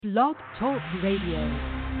Blog Talk Radio.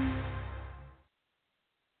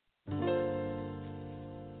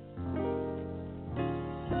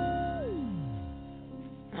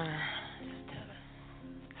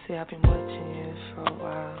 See, I've been watching you for a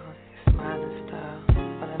while, your smiling style,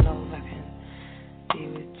 but I know I can be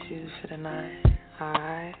with you for the night,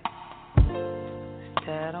 alright? Is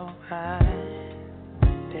that alright,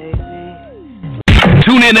 baby?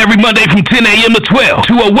 Tune in every Monday from 10 a.m. to 12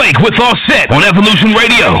 to Awake with Auset on Evolution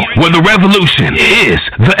Radio, where the revolution is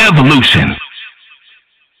the evolution.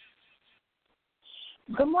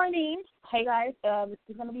 Good morning. Hey guys, this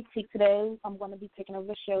is going to be tique today. I'm going to be taking over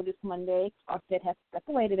the show this Monday. Auset has stepped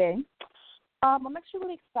away today. I'm actually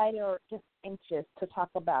really excited or just anxious to talk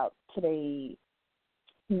about today's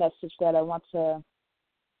message that I want to.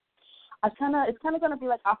 It's kind of going to be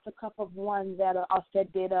like off the cuff of one that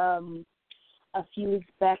Auset did a few weeks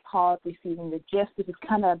back called Receiving the Gist. This is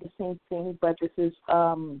kind of the same thing, but this is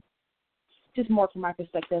just more from my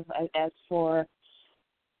perspective as for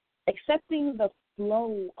accepting the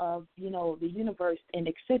flow of, the universe and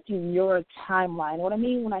accepting your timeline. What I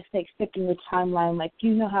mean when I say accepting your timeline, like,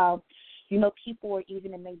 how, people or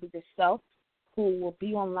even maybe yourself who will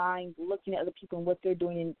be online looking at other people and what they're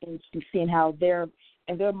doing and seeing how they're,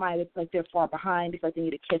 in their mind, it's like they're far behind. It's like they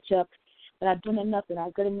need to catch up. They're not doing enough. They're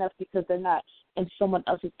not good enough because they're not in someone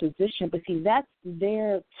else's position. But see, that's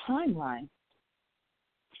their timeline.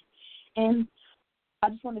 And I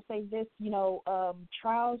just want to say this,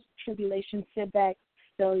 trials, tribulations, setbacks,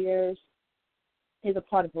 failures is a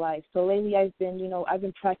part of life. So lately I've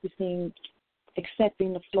been practicing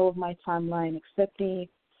accepting the flow of my timeline, accepting,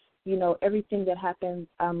 everything that happens.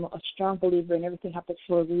 I'm a strong believer in everything happens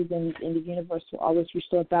for a reason, and the universe will always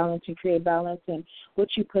restore balance and create balance, and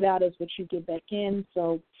what you put out is what you get back in.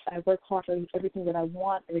 So I work hard for everything that I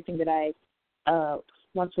want, everything that I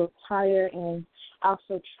want to acquire, and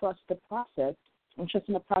also trust the process. And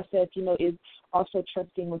trusting the process, is also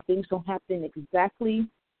trusting when things don't happen exactly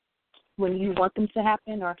when you want them to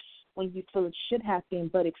happen or when you feel it should happen,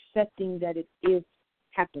 but accepting that it is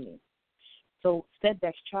happening. So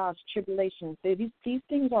setbacks, trials, tribulations, these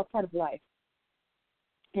things are part of life.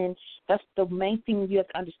 And that's the main thing you have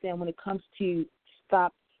to understand when it comes to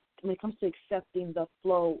accepting the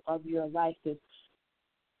flow of your life is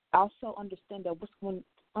also understand that what's going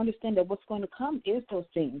to come is those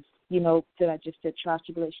things, that I just said, trials,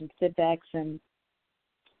 tribulations, setbacks, and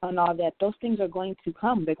all that. Those things are going to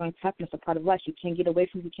come. They're going to happen. It's a part of life. You can't get away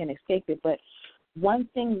from it. You can't escape it. But one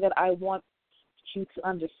thing that I want you to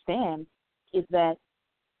understand is that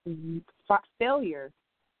failure,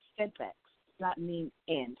 setbacks, does not mean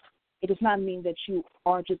end. It does not mean that you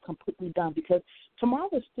are just completely done, because tomorrow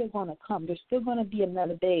is still going to come. There's still going to be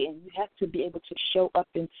another day, and you have to be able to show up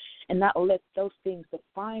and not let those things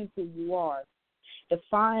define who you are,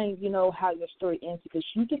 define, how your story ends, because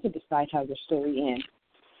you get to decide how your story ends.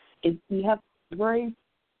 You have very,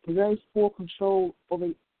 very full control over,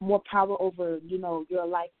 more power over, your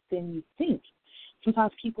life than you think.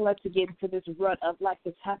 Sometimes people like to get into this rut of life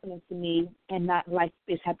is happening to me and not life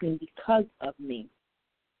is happening because of me.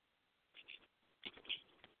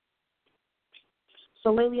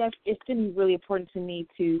 So lately, it's been really important to me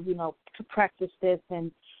to practice this,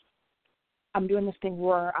 and I'm doing this thing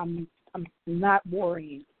where I'm not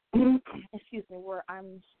worrying. Where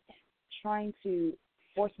I'm trying to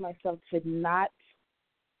force myself to not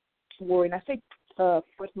worry. And I say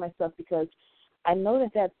force myself because I know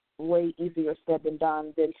that that's way easier said than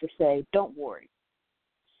done than to say, don't worry.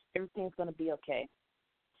 Everything's going to be okay.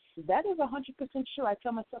 That is 100% true. I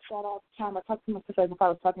tell myself that all the time. I talk to myself as if I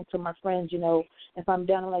was talking to my friends, if I'm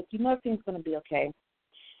down, I'm like, everything's going to be okay.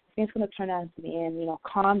 Everything's going to turn out in the end.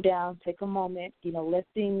 Calm down, take a moment, let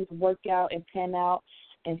things work out and pan out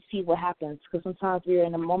and see what happens. Because sometimes we're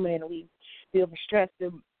in a moment and we overstress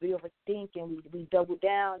and we overthink and we double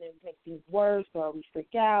down and make things worse, or we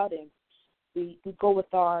freak out and we go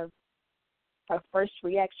with our first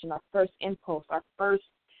reaction, our first impulse, our first,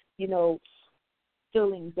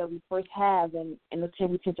 feelings that we first have, and we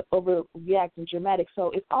tend to overreact and dramatic. So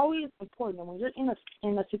it's always important that when you're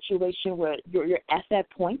in a situation where you're at that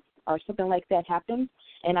point or something like that happens,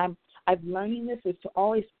 and I'm learning this, is to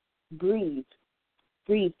always breathe,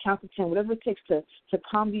 count to 10, whatever it takes to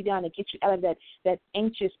calm you down and get you out of that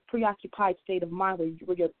anxious, preoccupied state of mind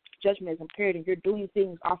where your judgment is impaired and you're doing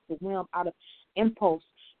things off the whim, out of impulse,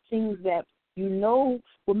 things that will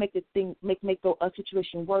make the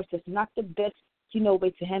situation worse. It's not the best way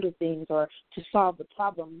to handle things or to solve the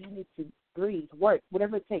problem. You need to breathe, work,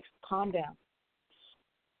 whatever it takes. Calm down,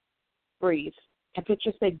 breathe, and put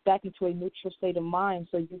yourself back into a neutral state of mind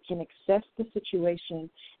so you can assess the situation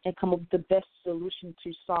and come up with the best solution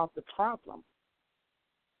to solve the problem.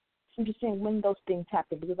 So I'm just saying when those things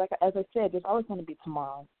happen, because as I said, there's always going to be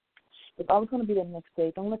tomorrow. There's always going to be the next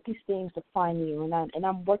day. Don't let these things define you. And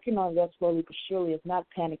I'm working on that slowly but surely. It's not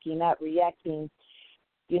panicking, not reacting,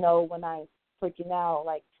 when I freaking out,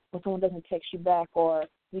 like when someone doesn't text you back, or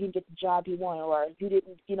you didn't get the job you want, or you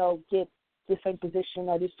didn't, get this certain position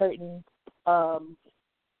or this certain,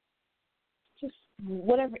 just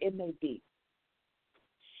whatever it may be.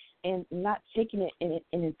 And not taking it and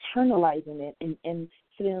internalizing it and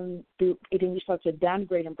sitting through it, and you start to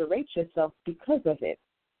downgrade and berate yourself because of it.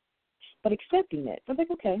 But accepting it. So I'm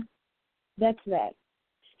like, okay, that's that.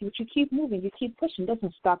 But you keep moving, you keep pushing. It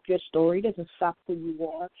doesn't stop your story, it doesn't stop who you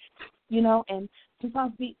are, and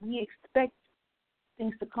sometimes we expect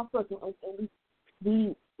things to come for us, and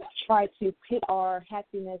we try to put our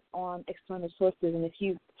happiness on external sources. And if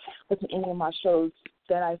you listen to any of my shows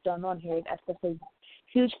that I've done on here, that's a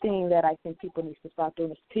huge thing that I think people need to stop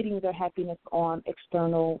doing, is pitting their happiness on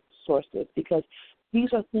external sources, because these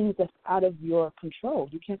are things that's out of your control.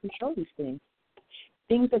 You can't control these things.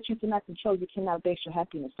 Things that you cannot control, you cannot base your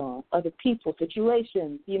happiness on. Other people,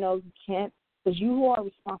 situations, you can't, because you are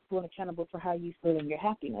responsible and accountable for how you feel and your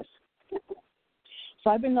happiness. So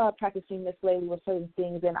I've been practicing this lately with certain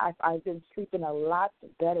things, and I've been sleeping a lot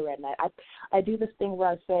better at night. I do this thing where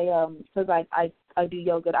I say, because I do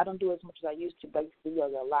yoga. I don't do as much as I used to, but I used to do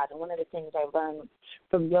yoga a lot. And one of the things I learned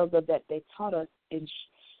from yoga that they taught us is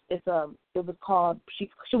it was called, she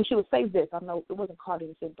would say this, I know it wasn't called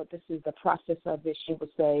anything, but this is the process of it. She would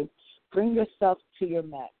say, bring yourself to your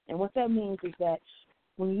mat. And what that means is that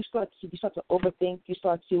when you start to overthink, you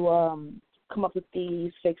start to come up with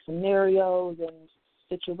these fake scenarios and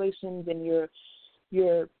situations, and you're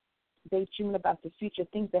daydreaming about the future,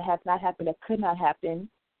 things that have not happened, that could not happen,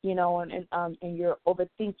 and you're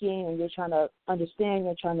overthinking, and you're trying to understand,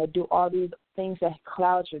 you're trying to do all these things that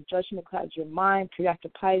clouds your judgment, clouds your mind,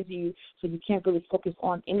 preoccupies you, so you can't really focus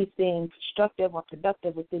on anything constructive or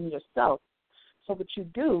productive within yourself. So what you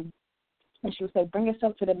do, and she would say, bring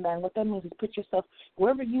yourself to the man. What that means is put yourself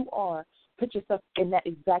wherever you are, put yourself in that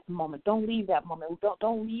exact moment. Don't leave that moment.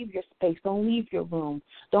 Don't leave your space. Don't leave your room.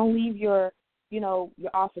 Don't leave your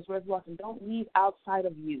office, wherever you are, and don't leave outside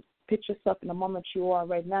of you. Put yourself in the moment you are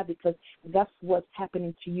right now, because that's what's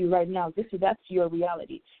happening to you right now. That's your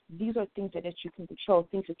reality. These are things that you can control,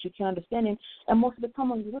 things that you can understand. And most of the time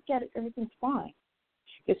when you look at it, everything's fine.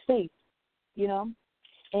 It's safe,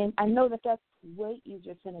 And I know that that's way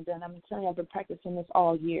easier said than done. I'm telling you, I've been practicing this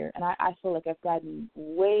all year, and I feel like I've gotten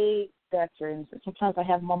way better. And sometimes I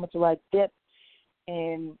have moments where I dip,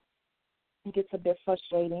 and it gets a bit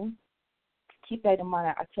frustrating. Keep that in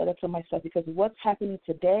mind. I tell that to myself, because what's happening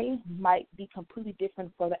today might be completely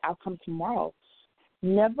different for the outcome tomorrow.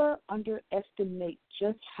 Never underestimate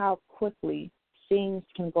just how quickly things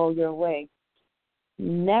can go your way.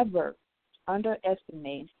 Never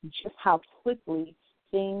underestimate just how quickly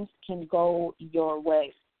things can go your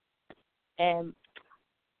way. And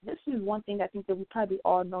this is one thing I think that we probably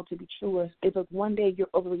all know to be true, is that one day you're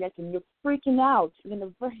overreacting, you're freaking out, and then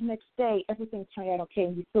the very next day everything's turning out okay,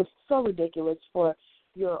 and you feel so ridiculous for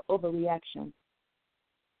your overreaction.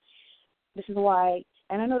 This is why,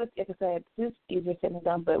 and I know that, like I said, this is easier said than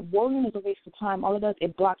done, but worrying is a waste of time. All it does,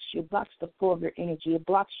 it blocks you. It blocks the flow of your energy. It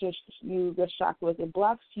blocks your chakras. It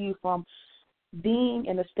blocks you from being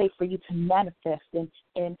in a state for you to manifest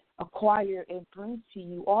and acquire and bring to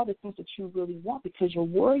you all the things that you really want, because you're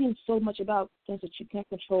worrying so much about things that you can't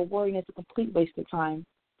control. Worrying is a complete waste of time.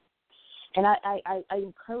 And I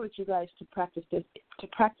encourage you guys to practice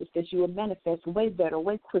this. You will manifest way better,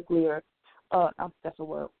 way quickly, that's a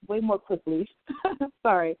word, way more quickly.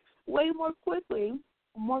 Sorry, way more quickly.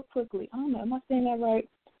 More quickly. I don't know, am I saying that right?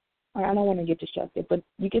 All right, I don't want to get distracted, but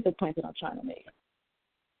you get the point that I'm trying to make.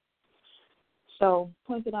 So the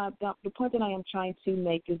point that I am trying to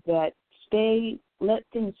make is that let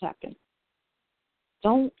things happen.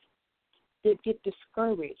 Don't get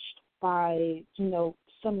discouraged by,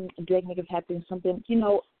 some negative happening, something,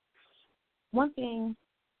 one thing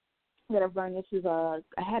that I've learned, this is I've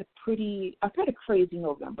had a crazy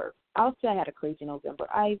November. I'll say I had a crazy November.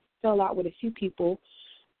 I fell out with a few people.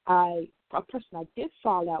 A person I did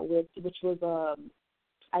fall out with, which was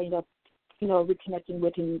I ended up, reconnecting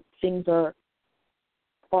with, and things are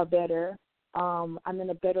better. I'm in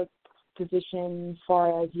a better position as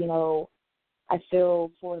far as, I feel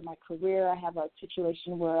for my career. I have a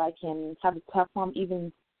situation where I can have a platform.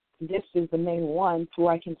 Even this is the main one,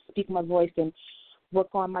 where I can speak my voice and work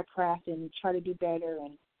on my craft and try to do better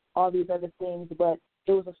and all these other things. But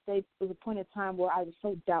it was a point in time where I was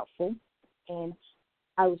so doubtful, and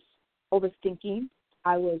I was overthinking.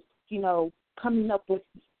 I was, coming up with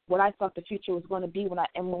what I thought the future was going to be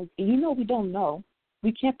we don't know.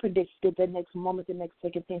 We can't predict that the next moment, the next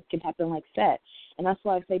second, things can happen like that. And that's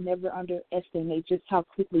why I say never underestimate just how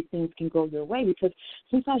quickly things can go your way, because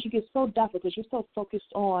sometimes you get so doubtful because you're so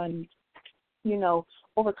focused on,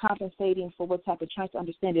 overcompensating for what's happened, trying to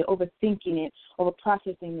understand it, overthinking it,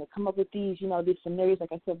 overprocessing it, come up with these scenarios,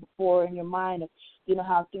 like I said before, in your mind of,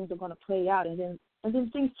 how things are going to play out, and then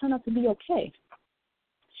things turn out to be okay.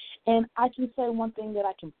 And I can say one thing that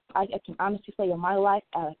I can honestly say in my life,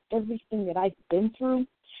 out of everything that I've been through,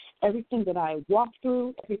 everything that I walked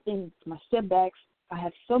through, everything, my setbacks, I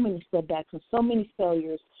had so many setbacks and so many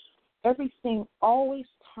failures, everything always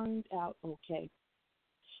turned out okay.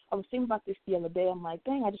 I was thinking about this the other day. I'm like,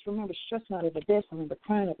 dang, I just remember stressing out over this. I remember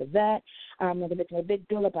crying over that. I remember making a big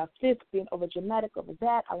deal about this, being over dramatic over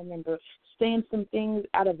that. I remember saying some things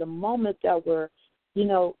out of the moment that were, I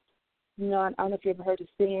don't know if you ever heard the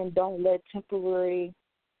saying, don't let temporary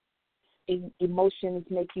emotions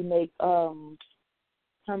make you make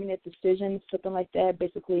permanent decisions, something like that.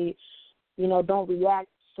 Basically, don't react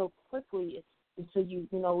so quickly until you,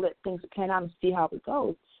 let things pan out and see how it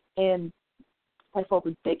goes. And I felt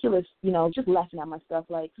ridiculous, just laughing at myself,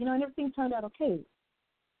 like, and everything turned out okay.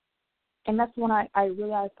 And that's when I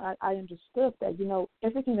realized I understood that,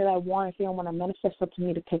 everything that I want, if I want to manifest up to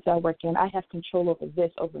me to take that work in, I have control over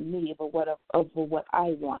this, over me, over what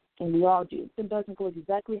I want. And we all do. If it doesn't go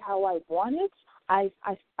exactly how I want it,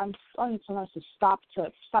 I'm starting to learn to stop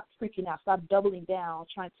freaking out, stop doubling down,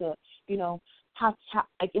 trying to, how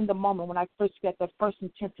like in the moment when I first get the first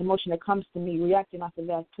intense emotion that comes to me, reacting off of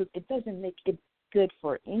that, because it doesn't make it good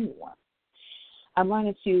for anyone. I'm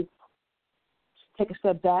learning to take a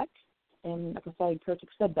step back, and like I said, I encourage a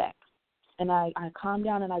step back. And I calm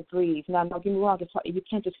down and I breathe. Now, don't get me wrong, you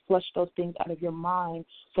can't just flush those things out of your mind.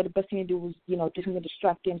 So the best thing to do is, just get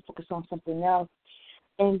distracted and focus on something else.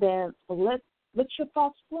 And then let your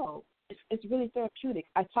thoughts flow. It's really therapeutic.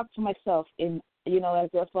 I talk to myself as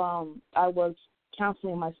if I was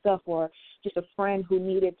counseling myself, or just a friend who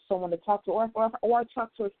needed someone to talk to, or I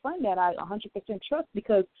talk to a friend that I 100% trust,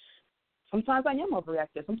 because sometimes I am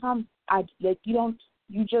overreactive. Sometimes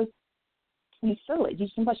you feel it.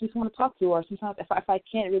 Sometimes you just want to talk to, or sometimes if I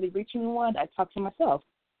can't really reach anyone, I talk to myself.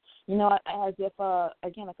 As if,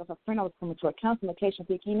 again, like if a friend I was coming to a counseling location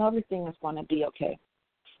thinking, everything is going to be okay.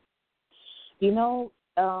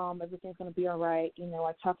 Everything's going to be all right.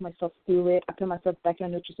 I talk myself through it. I put myself back in a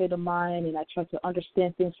neutral state of mind, and I try to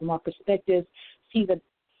understand things from all perspectives, see the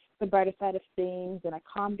brighter side of things, and I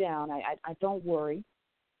calm down. I don't worry.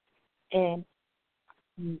 And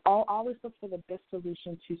I'll always look for the best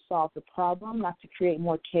solution to solve the problem, not to create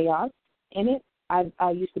more chaos in it.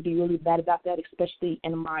 I used to be really bad about that, especially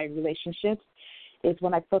in my relationships, is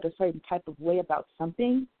when I felt a certain type of way about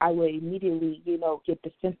something, I would immediately, get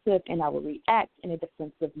defensive, and I would react in a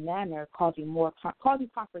defensive manner, causing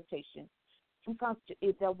confrontation. Sometimes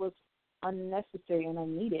that was unnecessary and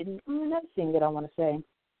unneeded. And another thing that I want to say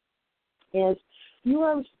is you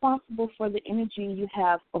are responsible for the energy you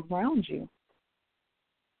have around you.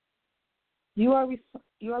 You are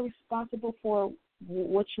responsible for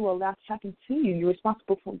what you allow to happen to you. You're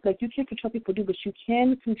responsible for, you can't control what people do, but you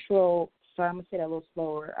can control. Sorry, I'm going to say that a little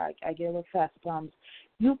slower. I get a little fast.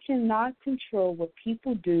 You cannot control what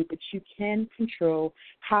people do, but you can control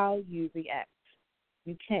how you react.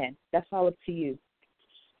 You can. That's all up to you.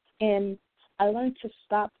 And I learned to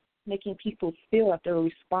stop making people feel like they were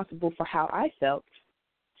responsible for how I felt.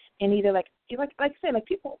 And either like I said,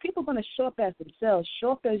 people are going to show up as themselves,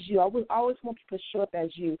 show up as you. I would always want people to show up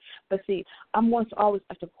as you. But see, I'm going to always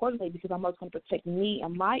act accordingly, because I'm always going to protect me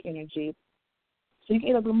and my energy. So you can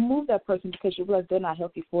either remove that person because you realize they're not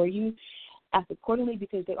healthy for you, act accordingly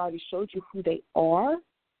because they already showed you who they are,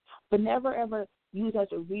 but never ever use as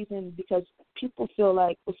a reason, because people feel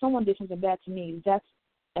like, well, someone did something bad to me, that's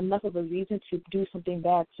enough of a reason to do something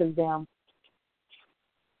bad to them.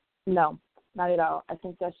 No, not at all. I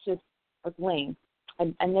think that's just lame. I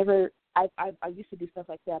used to do stuff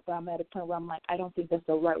like that, but I'm at a point where I'm like, I don't think that's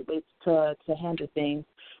the right way to handle things.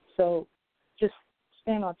 So just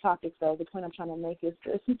staying on topic, though, the point I'm trying to make is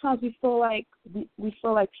sometimes we feel like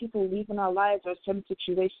people leaving our lives, or certain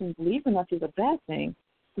situations leaving us, is a bad thing.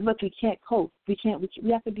 Look, we can't cope. We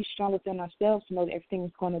have to be strong within ourselves to know that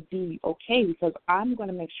everything's going to be okay, because I'm going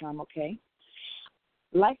to make sure I'm okay.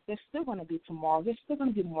 Life, there's still going to be tomorrow. There's still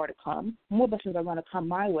going to be more to come. More blessings are going to come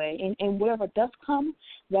my way. And whatever does come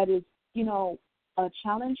that is, a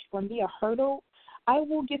challenge for me, a hurdle, I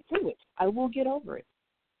will get through it. I will get over it.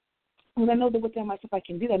 Because I know that within myself I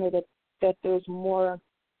can do that. I know that there's more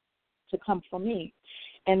to come from me.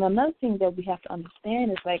 And another thing that we have to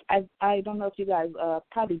understand is, like, I don't know if you guys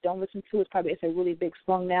probably don't listen to it. It's a really big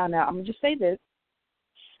song now. Now, I'm going to just say this.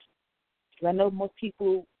 I know most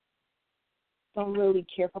people don't really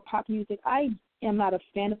care for pop music. I am not a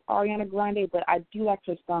fan of Ariana Grande, but I do like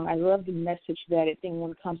her song. I love the message that it thing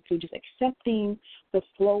when it comes to just accepting the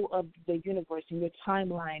flow of the universe and your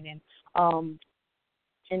timeline and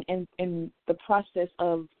the process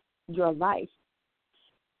of your life.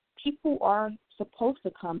 People are supposed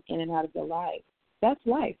to come in and out of your life. That's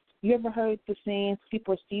life. You ever heard the saying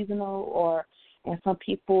people are seasonal, and some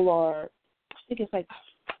people are, I think it's like,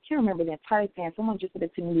 I can't remember the entire thing. Someone just said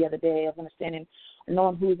it to me the other day of understanding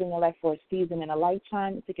knowing who's in your life for a season and a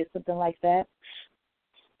lifetime. I think it's something like that.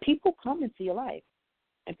 People come into your life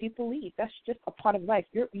and people leave. That's just a part of life.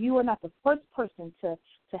 You are not the first person to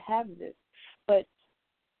have this, but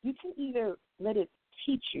you can either let it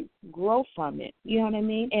teach you, grow from it, you know what I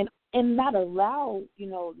mean, and not allow,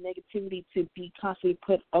 negativity to be constantly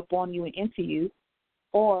put up on you and into you,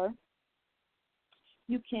 or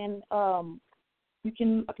you can,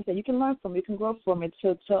 like I said, you can learn from it, you can grow from it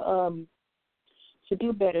to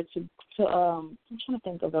do better, I'm trying to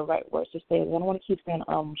think of the right words to say. I don't want to keep saying,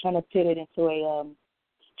 I'm trying to put it into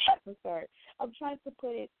I'm sorry. I'm trying to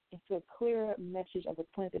put it into a clearer message of the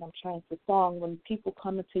point that I'm trying to song. When people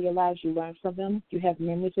come into your lives, you learn from them. You have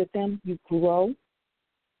memories with them. You grow.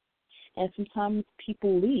 And sometimes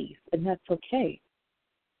people leave, and that's okay.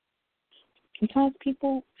 Sometimes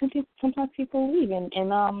people leave, and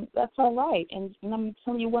that's all right. And I'm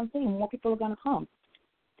telling you one thing: more people are going to come.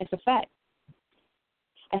 It's a fact.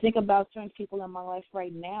 I think about certain people in my life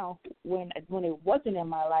right now when it wasn't in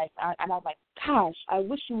my life, and I was like, gosh, I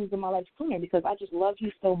wish you was in my life sooner because I just love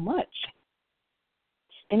you so much.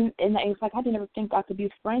 And it's like I didn't ever think I could be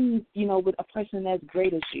friends, with a person as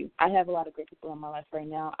great as you. I have a lot of great people in my life right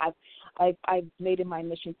now. I've made it my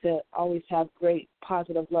mission to always have great,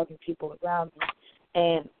 positive, loving people around me.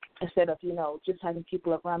 And instead of, just having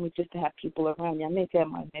people around me just to have people around me, I make that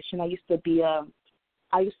my mission. I used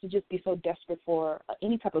to just be so desperate for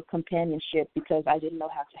any type of companionship because I didn't know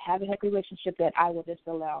how to have a healthy relationship that I would just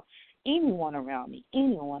allow anyone around me,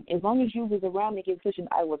 anyone. As long as you was around me,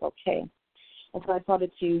 I was okay. And so I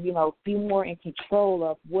started to, be more in control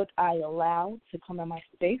of what I allowed to come in my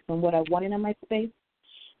space and what I wanted in my space,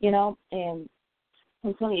 and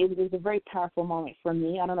I'm telling you, it was a very powerful moment for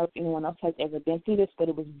me. I don't know if anyone else has ever been through this, but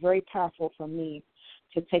it was very powerful for me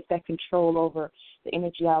to take that control over the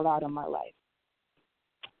energy I allowed in my life.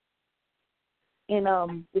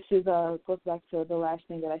 And this is goes back to the last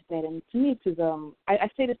thing that I said. And to me, I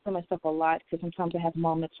say this to myself a lot because sometimes I have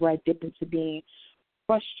moments where I dip into being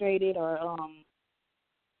frustrated or,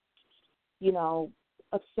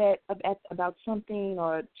 upset about something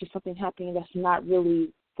or just something happening that's not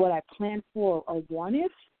really what I planned for or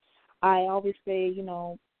wanted. I always say,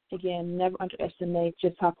 again, never underestimate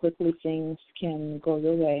just how quickly things can go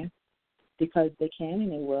your way because they can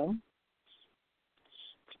and they will.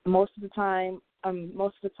 Most of the time,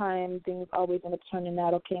 things always end up turning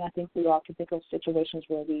out okay, and I think we all can think of situations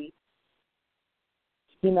where we,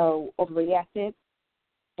 overreacted,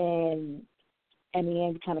 and in the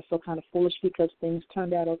end we kind of feel kind of foolish because things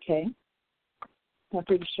turned out okay. I'm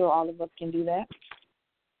pretty sure all of us can do that.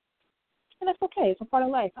 And that's okay. It's a part of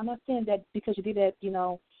life. I'm not saying that because you do that,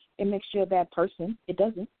 it makes you a bad person. It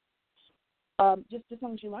doesn't. Just as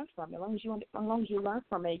long as you learn from it. As long as you learn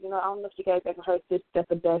from it. I don't know if you guys ever heard this, that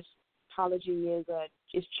the best apology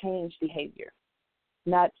is change behavior.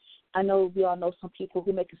 I know we all know some people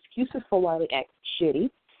who make excuses for why they act shitty,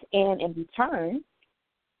 and in return,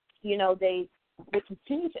 they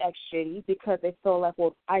continue to act shitty because they feel like,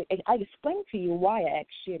 well, I explained to you why I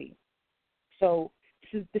act shitty, so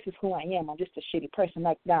this is who I am. I'm just a shitty person.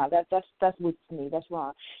 Like, nah, that's with me. That's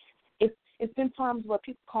wrong. It's been times where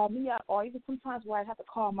people call me out, or even sometimes where I have to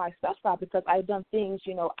call myself out because I've done things,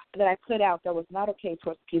 that I put out that was not okay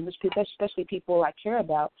towards people, especially people I care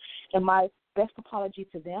about. And my best apology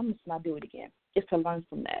to them is to not do it again. It's to learn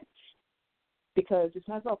from that. Because it's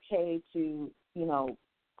not okay to,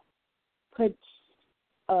 put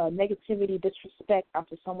negativity, disrespect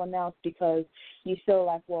onto someone else because you feel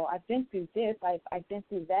like, well, I've been through this, I've been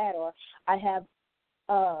through that, or I've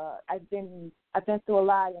been through a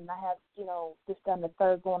lot, and I have, this, that, and the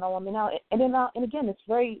third going on with me now. And again, it's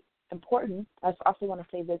very important. I also want to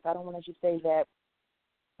say this. I don't want to just say that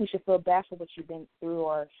you should feel bad for what you've been through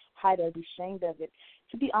or hide or be ashamed of it.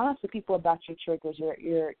 To be honest with people about your triggers,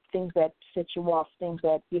 your things that set you off, things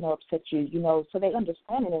that, upset you, so they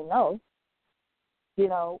understand and they know.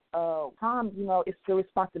 Tom, it's your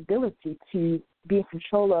responsibility to be in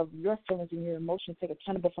control of your feelings and your emotions, take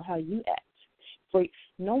accountable for how you act. For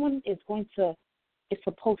no one is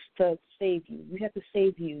supposed to save you. You have to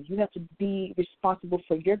save you. You have to be responsible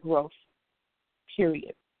for your growth,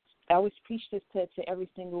 period. I always preach this to every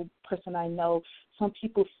single person I know. Some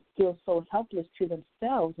people feel so helpless to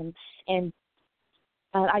themselves, and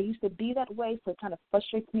I used to be that way, so it kind of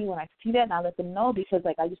frustrates me when I see that, and I let them know because,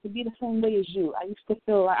 I used to be the same way as you. I used to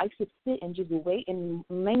feel like I used to sit and just wait, and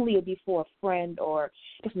mainly it would be for a friend or,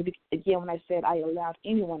 again, when I said I allowed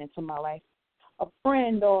anyone into my life, a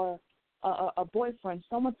friend or a boyfriend,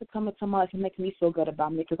 someone to come into my life and make me feel good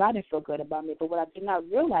about me because I didn't feel good about me. But what I did not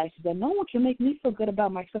realize is that no one can make me feel good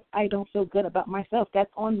about myself. I don't feel good about myself.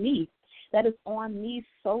 That's on me. That is on me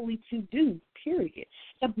solely to do, period.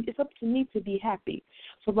 It's up to me to be happy.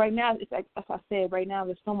 So right now, it's like, as I said, right now,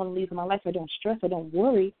 if someone leaves in my life, I don't stress, I don't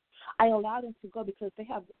worry. I allow them to go because they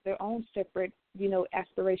have their own separate,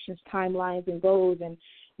 aspirations, timelines, and goals and,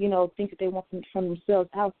 things that they want from themselves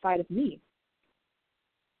outside of me,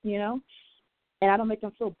 And I don't make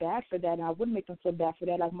them feel bad for that, and I wouldn't make them feel bad for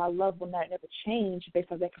that. Like, my love will not never change based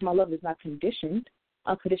on that because my love is not conditioned.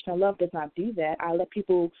 Unconditional love does not do that. I let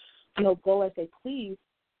people go as they please,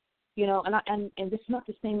 and this is not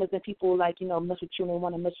the same as when people mess with you and they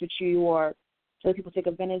want to mess with you or let people take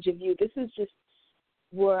advantage of you. This is just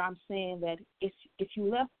where I'm saying that if you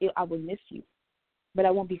left, I will miss you, but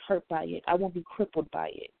I won't be hurt by it. I won't be crippled by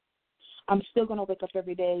it. I'm still going to wake up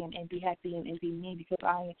every day and be happy and be me because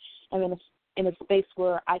I am in a space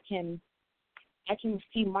where I can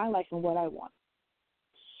see my life and what I want.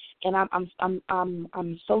 And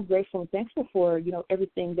I'm so grateful and thankful for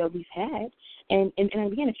everything that we've had, and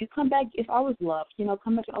again, if you come back, it's always love.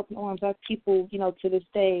 Come back in open arms. I have people to this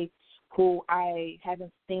day who I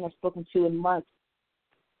haven't seen or spoken to in months,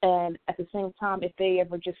 and at the same time, if they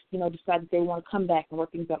ever just decide that they want to come back and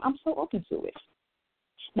work things out, I'm so open to it.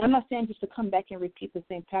 Now, I'm not saying just to come back and repeat the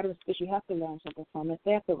same patterns because you have to learn something from it.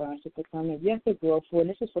 They have to learn something from it. You have to grow for it. And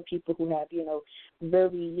this is for people who have,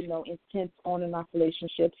 very, intense on and off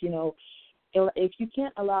relationships. If you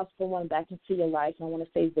can't allow someone back into your life, and I want to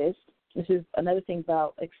say this is another thing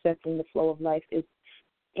about accepting the flow of life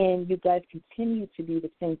and you guys continue to do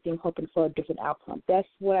the same thing, hoping for a different outcome. That's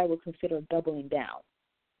what I would consider doubling down.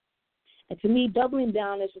 And to me, doubling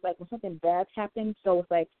down is just like when something bad happens. So it's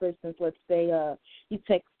like, for instance, let's say you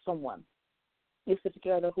text someone, you sit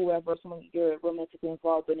together, whoever, someone you're romantically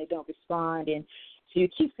involved with, and they don't respond. And so you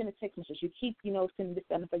keep sending text messages. You keep, sending this,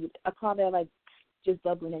 that, and the. I call that like just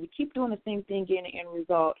doubling down. You keep doing the same thing, getting an end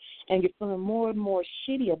result, and you're feeling more and more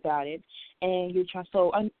shitty about it. And you're trying.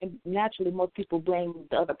 So naturally, most people blame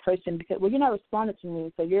the other person because, well, you're not responding to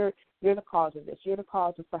me, so you're the cause of this. You're the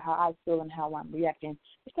cause of for how I feel and how I'm reacting.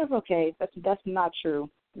 It's never okay. That's not true.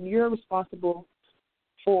 You're responsible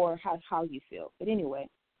for how you feel. But anyway,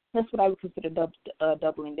 that's what I would consider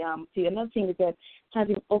doubling down. See, another thing is that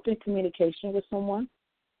having open communication with someone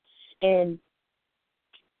and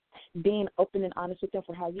being open and honest with them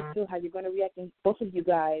for how you feel, how you're going to react, and both of you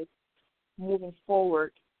guys moving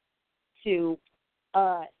forward to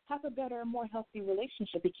have a better, more healthy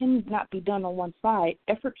relationship. It cannot be done on one side.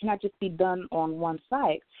 Effort cannot just be done on one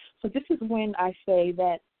side. So this is when I say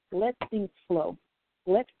that let things flow.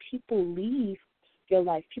 Let people leave your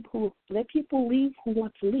life. Let people leave who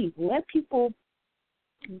want to leave. Let people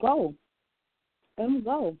go. Let them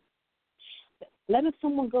go. Letting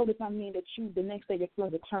someone go does not mean that the next day your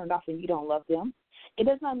feelings are turned off and you don't love them. It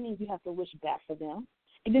does not mean you have to wish back for them.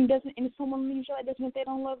 And if someone leaves you, it doesn't mean they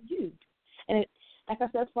don't love you. And like I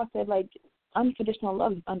said, that's why I said, like, unconditional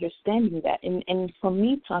love is understanding that. And for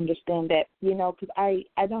me to understand that, because I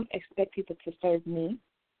don't expect people to serve me,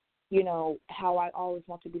 how I always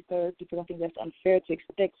want to be served, because I think that's unfair to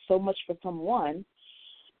expect so much for someone,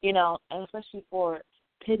 and especially for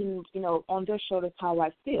pitting, on their shoulders how I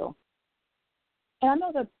feel. And I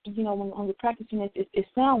know that, when we're practicing this, it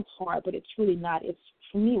sounds hard, but it's really not.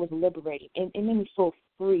 For me, it was liberating. It made me feel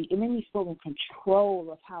free. It made me feel in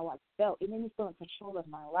control of how I felt. It made me feel in control of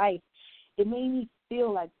my life. It made me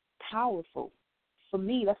feel like powerful. For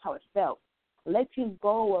me, that's how it felt. Letting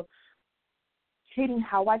go of treating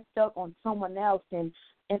how I felt on someone else and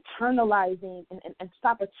internalizing and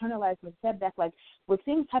stop internalizing the setback. Like, when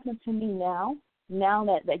things happen to me now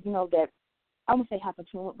that that I won't say happen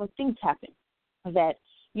to me, when things happen that,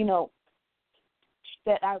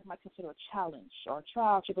 that I might consider a challenge or a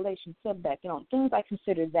trial, tribulation, setback, things I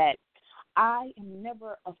consider that I am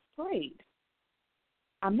never afraid.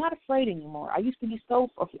 I'm not afraid anymore. I used to be so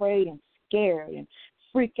afraid and scared and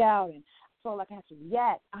freak out, and felt like I had to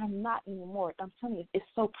react. I'm not anymore. I'm telling you, it's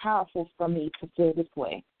so powerful for me to feel this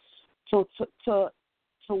way. So to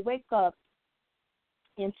wake up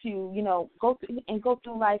and to, go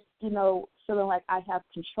through life, feeling like I have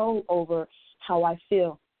control over how I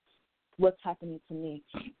feel, what's happening to me.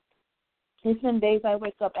 There's been days I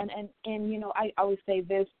wake up and I always say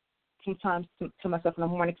this sometimes to myself in the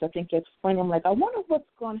morning because I think it's funny. I'm like, I wonder what's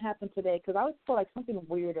going to happen today because I always feel like something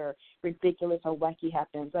weird or ridiculous or wacky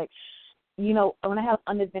happens. Like, when I have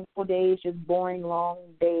uneventful days, just boring, long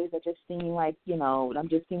days that just seem like, I'm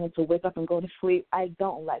just seeming to wake up and go to sleep, I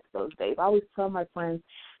don't like those days. I always tell my friends,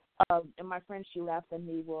 and my friend, she laughs at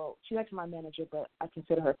me. Well, she's actually my manager, but I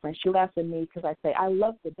consider her friend. She laughs at me because I say, I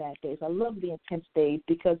love the bad days. I love the intense days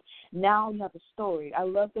because now you have a story. I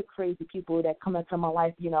love the crazy people that come into my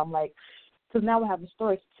life. I'm like, because now I have a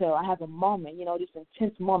story to tell. I have a moment, this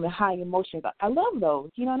intense moment, high emotions. I love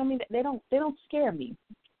those. You know what I mean? They don't scare me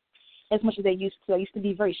as much as they used to. I used to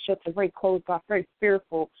be very sheltered, very closed off, very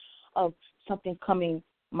fearful of something coming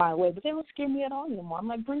my way, but they don't scare me at all anymore. I'm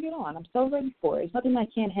like, bring it on. I'm so ready for it. It's nothing I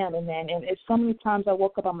can't handle, man. And it's so many times I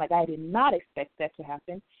woke up, I'm like, I did not expect that to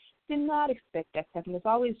happen. Did not expect that to happen. It's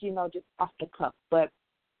always, just off the cuff. But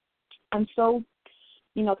I'm so,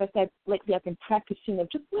 like I said, lately I've been practicing of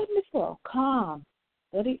just letting it flow. Calm.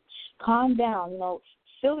 Let it calm down,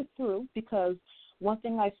 feel it through, because one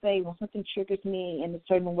thing I say when something triggers me in a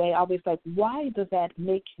certain way, I always like, why does that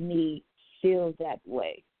make me feel that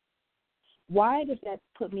way? Why does that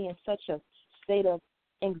put me in such a state of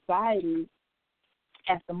anxiety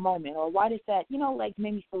at the moment? Or why does that, make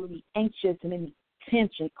me feel really anxious and then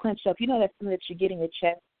tense and clench up? That feeling that you get in your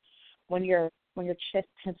chest when your chest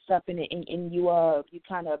tenses up and you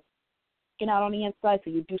kind of get out on the inside, so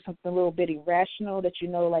you do something a little bit irrational that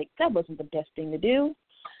that wasn't the best thing to do.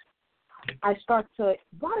 I start to,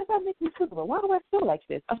 why does that make me feel? Why do I feel like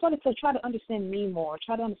this? I started to try to understand me more,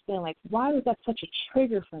 try to understand, why was that such a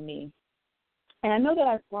trigger for me? And I know that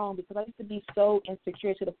I've grown because I used to be so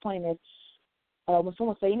insecure to the point that when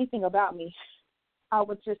someone say anything about me, I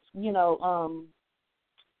would just, I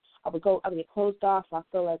would get closed off. I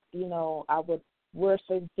feel like, I would wear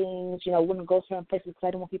certain things, wouldn't go certain places because I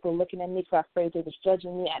didn't want people looking at me because I was afraid they was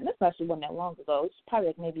judging me. And this actually wasn't that long ago. It's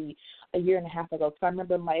probably maybe a year and a half ago. Because I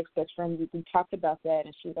remember my ex-best friend, we talked about that,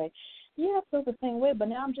 and she was like, yeah, I feel the same way. But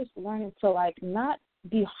now I'm just learning to, not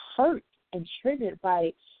be hurt and triggered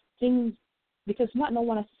by things, because it's not no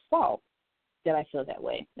one's fault that I feel that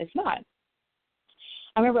way. It's not.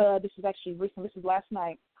 I remember this was actually recent. This was last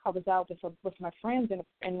night. I was out with my friends,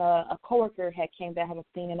 and a coworker had came that I haven't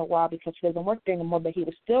seen in a while because he doesn't work there anymore, but he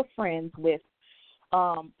was still friends with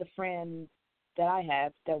the friend that I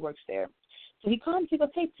have that works there. So he called me. He goes,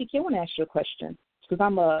 hey, tique, I want to ask you a question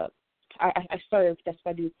because I serve. That's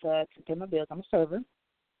what I do to pay my bills. I'm a server.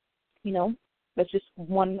 That's just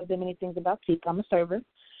one of the many things about tique. I'm a server.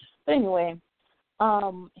 But anyway,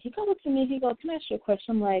 he comes up to me, he goes, can I ask you a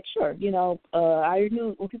question? I'm like, sure. I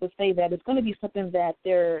knew when people say that it's going to be something that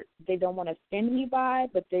they don't want to offend me by,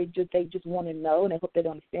 but they just want to know, and I hope they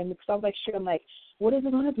don't offend me. Because I was like, sure. I'm like, what is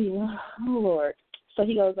it going to be? Oh, Lord. So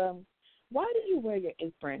he goes, why do you wear your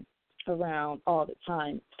apron around all the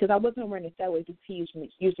time? Because I wasn't wearing it that way because he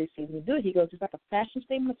usually sees me do it. He goes, it's like a fashion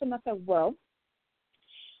statement or something. I said, well,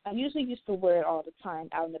 I usually used to wear it all the time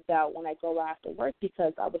out and about when I go after work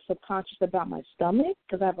because I was subconscious about my stomach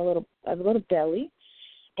because I have a little belly,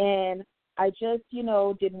 and I just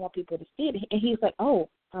didn't want people to see it. And he's like, oh,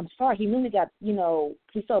 I'm sorry. He really got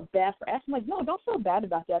he felt bad for asking. I'm like, no, don't feel bad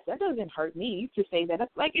about that. That doesn't hurt me to say that.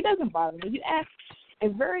 That's it doesn't bother me. You ask a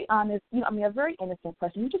very honest, a very innocent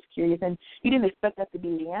question. You're just curious, and you didn't expect that to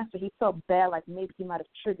be the answer. He felt bad, like maybe he might have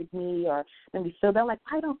triggered me or made me feel bad. Like,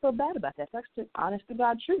 I don't feel bad about that. That's just honest to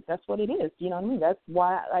God truth. That's what it is. You know what I mean? That's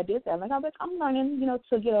why I did that. I'm learning,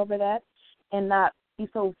 to get over that and not be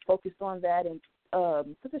so focused on that, and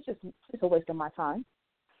because it's a waste of my time.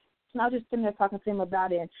 And I was just sitting there talking to him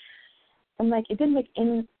about it, and I'm like, it didn't make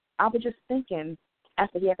any. I was just thinking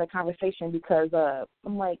after he had that conversation because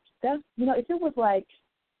I'm like, that's if it was like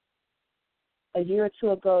a year or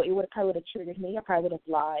two ago, it probably would have triggered me. I probably would have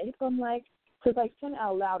lied. So I'm like, because saying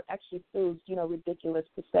out loud actually feels ridiculous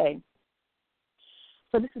to say.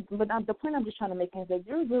 So but the point I'm just trying to make is that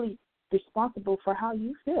you're really responsible for how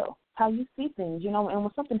you feel, how you see things, and when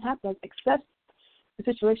something happens, accept the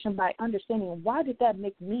situation by understanding why did that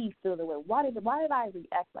make me feel the way? Why did I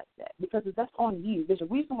react like that? Because that's on you. There's a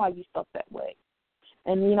reason why you felt that way.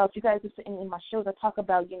 And, if you guys listen in my shows, I talk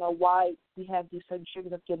about, why we have these certain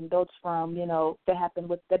triggers of getting adults from, that happen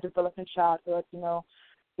with that developing childhood,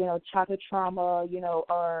 childhood trauma,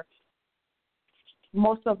 or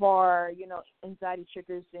most of our, anxiety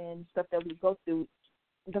triggers and stuff that we go through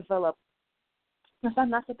develop. It's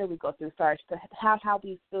not stuff that we go through, sorry. How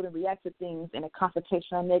we feel and react to things in a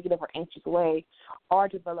confrontational, negative, or anxious way are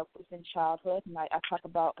developed within childhood. And I talk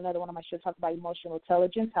about, another one of my shows talk about emotional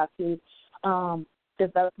intelligence, how to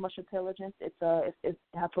develop emotional intelligence. It's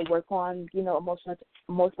how to work on,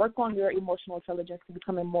 work on your emotional intelligence to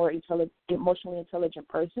become a more emotionally intelligent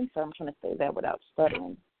person. So I'm trying to say that without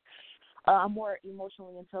stuttering. A more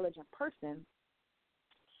emotionally intelligent person.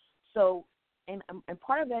 So, and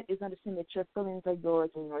part of that is understanding that your feelings are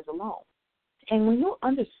yours and yours alone. And when you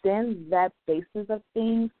understand that basis of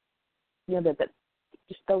things, that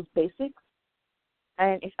just those basics,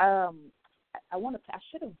 and if I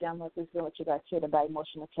should have downloaded this and what you guys shared about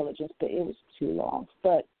emotional intelligence, but it was too long.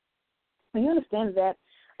 But when you understand that,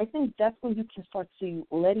 I think that's when you can start to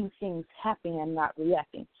letting things happen and not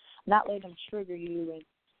reacting, not letting them trigger you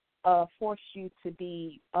and force you to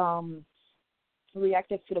be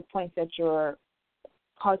reactive to the point that you're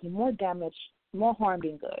causing more damage, more harm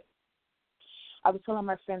than good. I was telling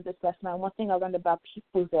my friends this last night. One thing I learned about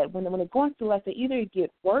people is that when they're going through life, they either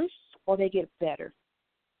get worse or they get better.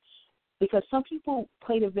 Because some people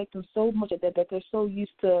play the victim so much that they're so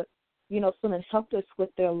used to, feeling helpless with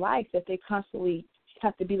their life that they constantly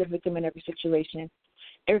have to be the victim in every situation.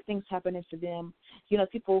 Everything's happening to them.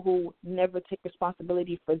 People who never take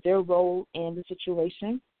responsibility for their role in the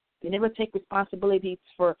situation. They never take responsibility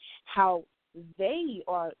for how they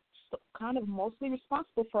are kind of mostly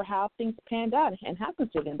responsible for how things panned out and happen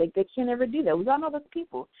to them. They can't ever do that. We all know those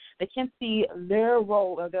people. They can't see their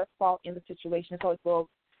role or their fault in the situation.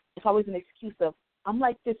 It's always an excuse of, I'm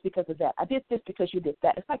like this because of that. I did this because you did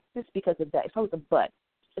that. It's like this because of that. It's always a but.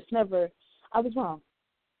 It's never, I was wrong.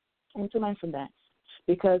 I need to learn from that.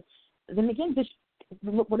 Because then again,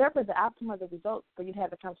 whatever the outcome or the result for you to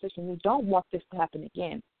have a conversation, you don't want this to happen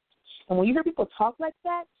again. And when you hear people talk like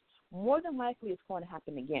that, more than likely it's going to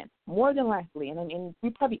happen again. More than likely.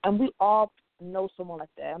 And we all know someone like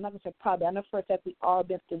that. I'm not going to say probably. I know for a fact we all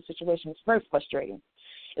been through the situation. It's very frustrating.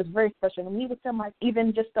 It's very frustrating. When you with someone,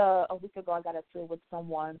 even just a week ago, I got into it with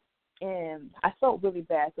someone, and I felt really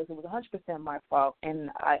bad because it was 100% my fault. And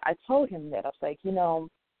I told him that. I was like,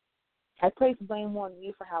 I placed blame on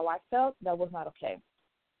you for how I felt. That was not okay.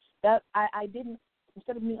 That I didn't.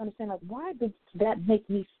 Instead of me understanding, like, why did that make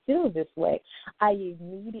me feel this way, I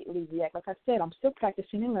immediately react. Like I said, I'm still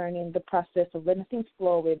practicing and learning the process of letting things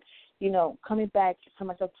flow and, coming back to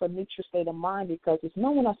myself to a neutral state of mind because it's no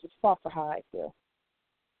one else's fault for how I feel.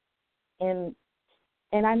 And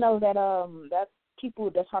I know that that's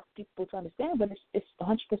hard for people to understand, but it's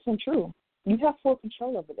 100% true. You have full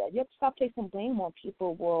control over that. You have to stop placing blame on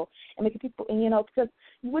people, and making people, because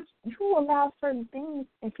you allow certain things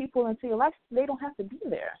and people into your life, they don't have to be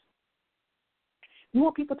there. You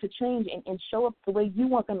want people to change and show up the way you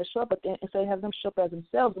want them to show up, instead of having them show up as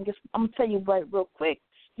themselves. And I'm going to tell you right real quick,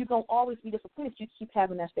 you're going to always be disappointed if you keep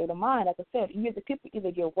having that state of mind. Like I said, people either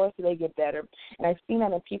get worse or they get better. And I've seen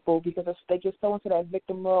that in people because they get so into that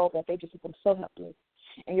victim role that they just become so helpless.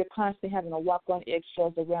 And you're constantly having to walk on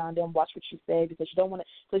eggshells around them, watch what you say because you don't want to,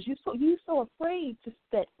 because you're so afraid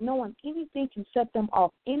that knowing anything can set them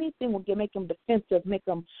off. Anything will make them defensive, make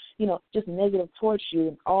them, just negative towards you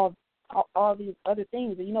and all these other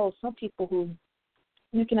things. And, some people who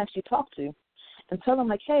you can actually talk to and tell them,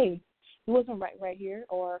 like, hey, it wasn't right here,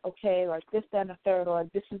 or okay, or this, that, and the third, or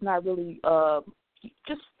this is not really,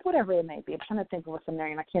 just whatever it may be. I'm trying to think of a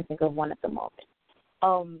scenario, and I can't think of one at the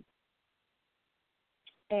moment.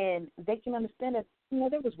 And they can understand that, they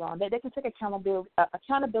was wrong. They can take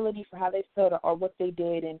accountability for how they felt or what they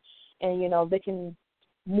did, and they can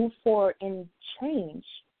move forward and change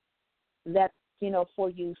that, for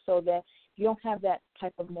you so that you don't have that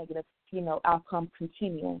type of negative, outcome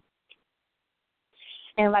continuing.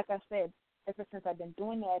 And like I said, ever since I've been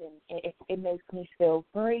doing that, and it makes me feel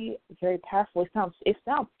very, very powerful. It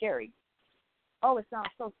sounds scary. Oh, it sounds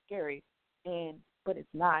so scary, but it's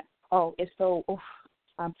not. Oh, it's so. Oof.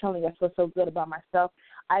 I'm telling you, I feel so good about myself.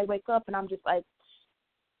 I wake up and I'm just like,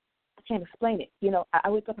 I can't explain it. I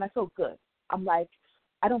wake up and I feel good. I'm like,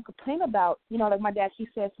 I don't complain about, like my dad, he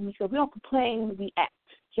says to me, we don't complain, we act.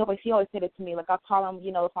 He always said it to me. Like, I'll call him,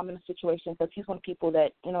 if I'm in a situation, because he's one of the people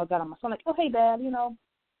that, got on my phone, like, oh, hey, Dad,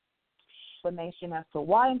 explanation as to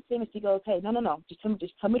why I'm saying this. He goes, hey, no, just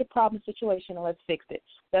tell me the problem situation and let's fix it.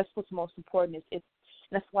 That's what's most important. And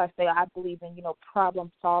that's why I say I believe in,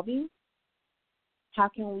 problem solving. How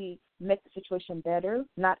can we make the situation better,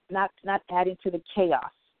 not adding to the chaos?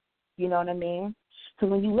 You know what I mean?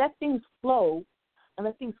 Because when you let things flow and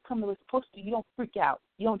let things come the way it's supposed to, you don't freak out.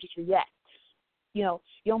 You don't just react. You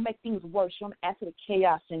don't make things worse. You don't add to the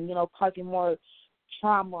chaos and, causing more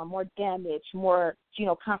trauma, more damage, more,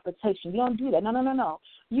 confrontation. You don't do that. No.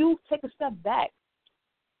 You take a step back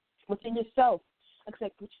within yourself. Like I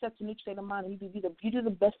said, put yourself to a new state of mind, and you do the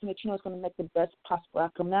best thing that you know is going to make the best possible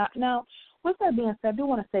outcome. Now, with that being said, I do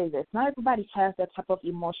want to say this. Not everybody has that type of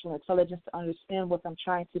emotional intelligence to understand what I'm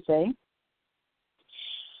trying to say.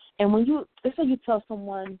 And when let's say you tell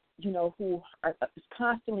someone, who is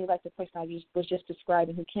constantly like the person I was just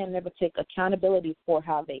describing, who can never take accountability for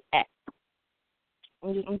how they act.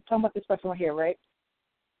 I'm talking about this person right here, right?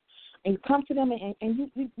 And you come to them and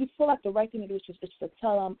you feel like the right thing to do is just to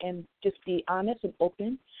tell them and just be honest and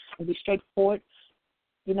open and be straightforward.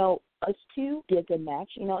 Us two be a good match.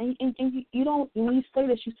 And you don't, when you say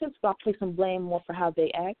this, you tend to start placing blame more for how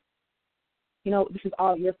they act. This is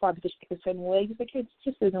all your fault because you think a certain way. You say, hey, this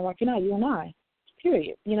just isn't working out, you and I.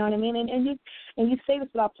 Period. You know what I mean? And you say this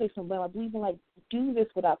without placing blame. I believe in do this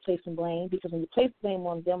without placing blame, because when you place blame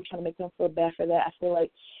on them, trying to make them feel bad for that, I feel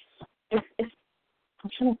like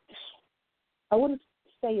I wouldn't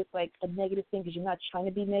say it's like a negative thing because you're not trying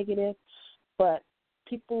to be negative, but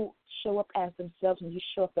people show up as themselves and you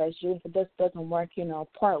show up as you. If it doesn't work,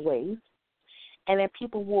 part ways. And then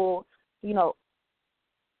people will,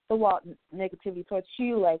 throw out negativity towards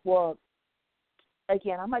you, like, well,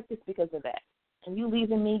 again, I'm like this because of that. And you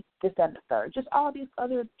leaving me, this, that, and the third. Just all these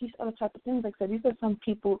other type of things. Like I said, these are some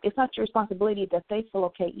people, it's not your responsibility that they feel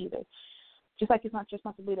okay either. Just like it's not your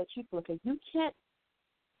responsibility that you feel okay. You can't,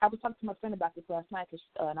 I was talking to my friend about this last night,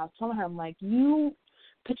 and I was telling her, I'm like, you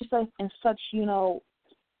put yourself in such, you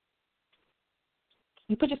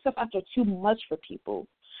put yourself out there too much for people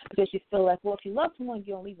because you feel like, well, if you love someone,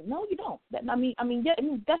 you don't leave them. No, you don't.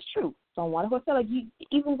 That's true. Someone who I feel like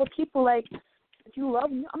even with people, like, if you love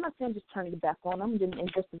them, I'm not saying just turning your back on them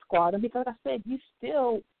and just discard them, because like I said, you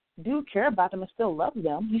still do care about them and still love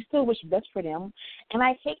them. You still wish best for them. And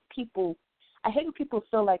I hate when people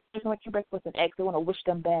feel like it's like you break with an ex, they want to wish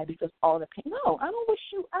them bad because all the pain. No, I don't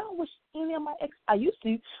wish any of my ex, I used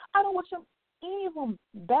to, I don't wish them any of them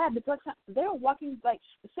bad, because they're walking like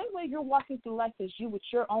the same way you're walking through life as you, with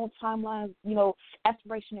your own timeline,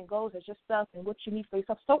 aspiration and goals as yourself and what you need for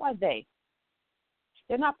yourself. So are they.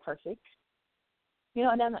 They're not perfect.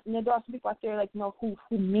 And then there are some people out there, like, who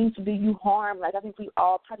mean to do you harm. Like, I think we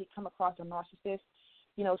all probably come across a narcissist,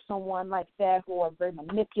 someone like that, who are very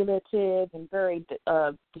manipulative and very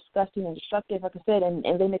disgusting and destructive, like I said, and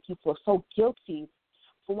they make you feel so guilty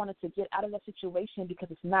for wanting to get out of that situation because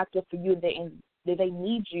it's not good for you. They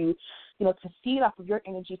need you, to feed off of your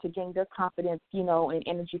energy to gain their confidence, and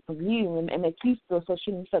energy from you and make you feel so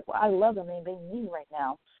shitty. It's like, well, I love them and they need me right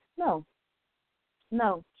now. No.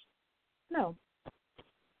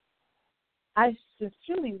 I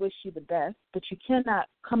sincerely wish you the best, but you cannot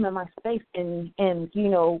come in my space and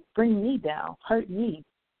bring me down, hurt me.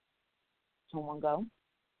 Someone go.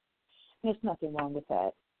 There's nothing wrong with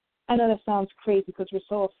that. I know that sounds crazy because we're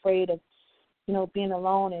so afraid of, being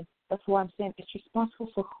alone, and that's why I'm saying it's responsible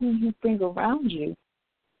for who you bring around you.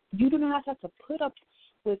 You do not have to put up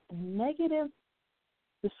with negative,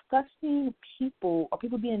 disgusting people, or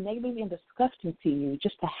people being negative and disgusting to you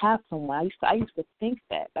just to have someone. I used to think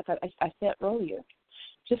that, like I said earlier,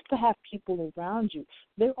 just to have people around you.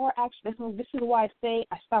 There are actually, this is why I say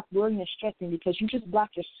I stopped worrying and stressing, because you just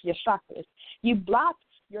block your chakras. You block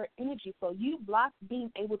your energy flow. You block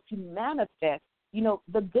being able to manifest,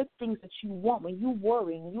 the good things that you want. When you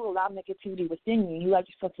worry and you allow negativity within you, you allow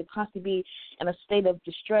yourself to constantly be in a state of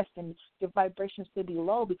distress and your vibrations to be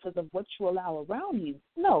low because of what you allow around you.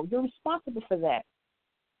 No, you're responsible for that.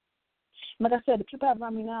 Like I said, the people I have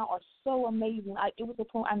around me now are so amazing. It was a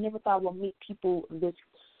point I never thought I would meet people this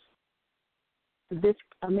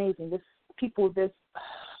amazing, this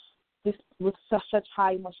with such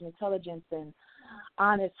high emotional intelligence and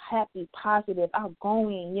honest, happy, positive,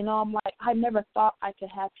 outgoing. I'm like, I never thought I could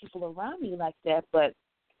have people around me like that, but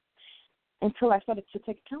until I started to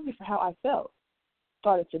take accountability for how I felt,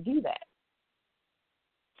 started to do that.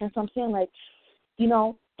 And so I'm saying, like, in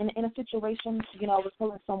a situation, I was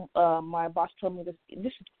telling my boss told me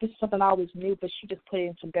this is something I always knew, but she just put it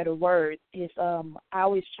into better words, is I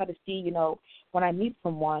always try to see, when I meet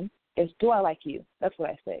someone, is, do I like you? That's what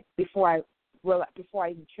I say before I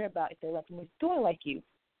even care about if they like me. Do I like you?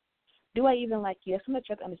 Do I even like you? That's something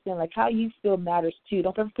you have to understand. Like, how you feel matters too.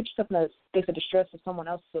 Don't ever put yourself in a space of distress if someone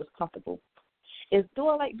else feels comfortable. Do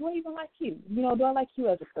I even like you? Do I like you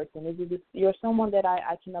as a person? Is it just, you're someone that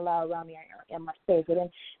I can allow around me in my space? And then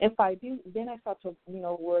if I do, then I start to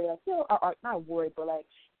worry, like, or not worry, but like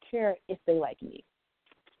care if they like me.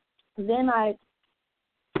 Then I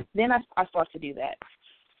start to do that.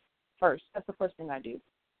 first. That's the first thing I do.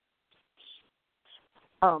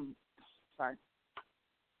 Sorry.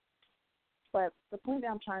 But the point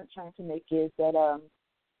that I'm trying to make is that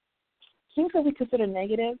things that we consider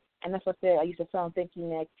negative, and that's what I said, I used to sound thinking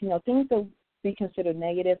that, things that we consider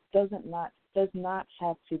negative does not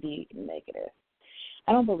have to be negative.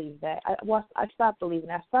 I don't believe that. I stopped believing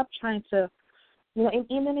that. I stopped trying to, and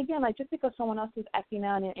then again, like, just because someone else is acting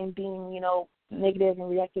out and being, negative and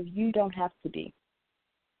reactive, you don't have to be.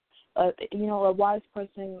 A wise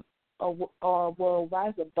person will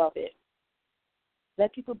rise above it.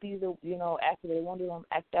 Let people be after they won't even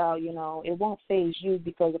act out, it won't phase you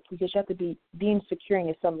because you have to be insecure in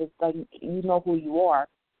yourself. Like, you know who you are.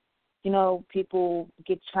 People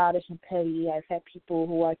get childish and petty. I've had people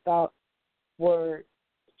who I thought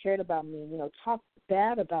cared about me, talk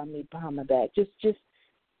bad about me behind my back. Just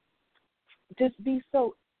be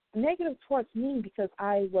so negative towards me because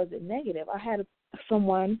I wasn't negative. I had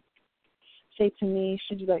someone say to me,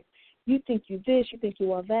 she'd be like, you think you this, you think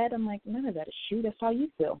you are that. I'm like, none of that is true. That's how you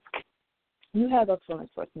feel. You have those feelings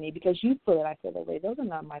towards me because you feel that I feel that way. Those are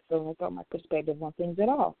not my feelings or my perspective on things at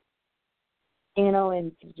all.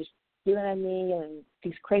 And just yelling at me and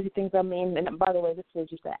these crazy things I mean. And by the way, this was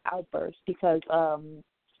just an outburst because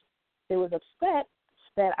they was upset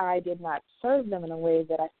that I did not serve them in a way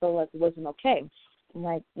that I felt like wasn't okay.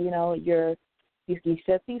 Like, you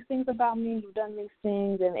said these things about me, you've done these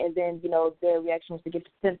things, and then, their reaction was to get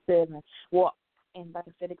defensive. And like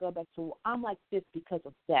I said, it goes back to, I'm like this because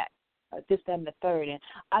of that, this, that, and the third. And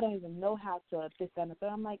I don't even know how to this, that, and the third.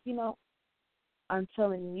 I'm like, I'm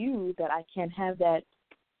telling you that I can't have that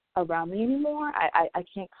around me anymore. I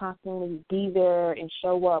can't constantly be there and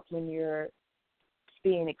show up when you're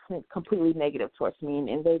being completely negative towards me,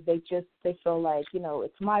 and they feel like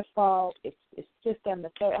it's my fault. It's just them the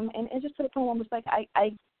third, and it's just to the point where I'm just like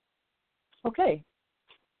I okay,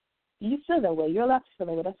 you feel that way. You're allowed to feel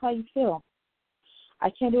that way. That's how you feel. I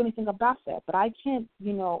can't do anything about that, but I can't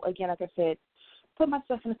again, like I said, put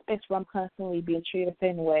myself in a space where I'm constantly being treated a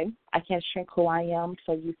certain way. I can't shrink who I am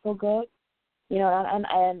so you feel good.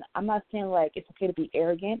 And I'm not saying like it's okay to be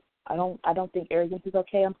arrogant. I don't think arrogance is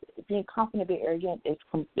okay. Being confident, being arrogant is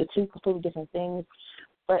two completely different things.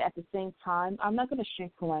 But at the same time, I'm not going to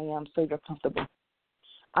shrink who I am so you're comfortable.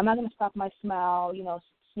 I'm not going to stop my smile,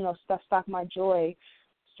 stop my joy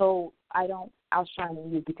so I don't outshine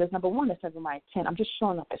you because, number one, that's never my intent. I'm just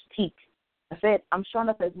showing up as tique. I said I'm showing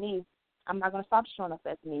up as me. I'm not going to stop showing up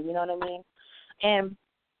as me. You know what I mean? And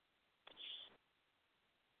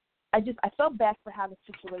I felt bad for how the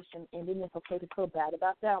situation ended, and it's okay to feel bad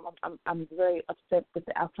about that. I'm very upset with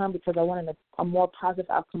the outcome because I wanted a more positive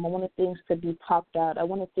outcome. I wanted things to be talked out. I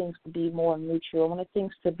wanted things to be more neutral. I wanted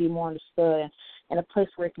things to be more understood and a place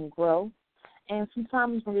where it can grow. And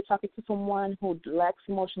sometimes when you're talking to someone who lacks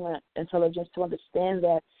emotional intelligence to understand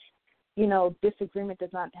that, disagreement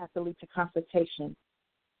does not have to lead to confrontation.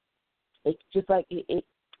 It's just like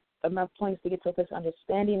my point is to get to a place of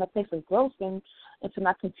understanding, a place of growth, and to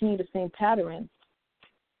not continue the same patterns.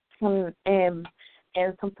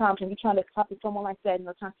 And sometimes when you're trying to talk to someone like that,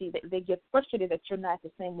 sometimes they get frustrated that you're not at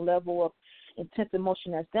the same level of intense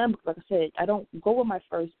emotion as them. Because like I said, I don't go with my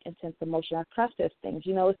first intense emotion. I process things.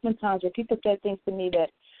 It's been times where people said things to me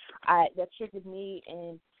that triggered me,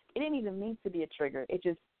 and it didn't even mean to be a trigger. It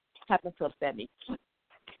just happened to upset me.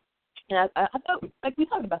 And I thought, like, we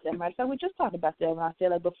talked about that, right? So we just talked about that when I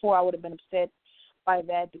said, like, before I would have been upset by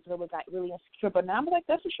that because I was, like, really insecure. But now I'm like,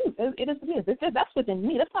 that's the truth. It is what it is. That's within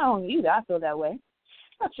me. That's not on you that I feel that way.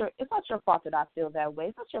 It's not your fault that I feel that way.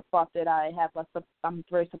 It's not your fault that I'm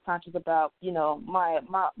very subconscious about,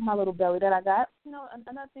 my little belly that I got.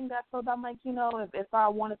 Another thing that I feel about, like, if I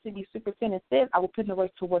wanted to be super thin and fit, I would put in the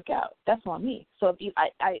work to work out. That's on me. So if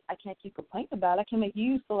I can't keep complaining about it, I can make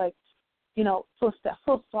you feel like,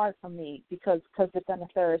 feel sorry for me because it's on the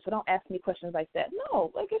third. So don't ask me questions like that. No,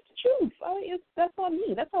 like, it's the truth. That's on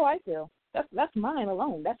me. That's how I feel. That's mine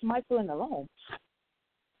alone. That's my feeling alone.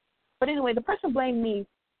 But anyway, the person blamed me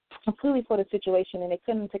completely for the situation, and they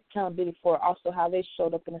couldn't take accountability for also how they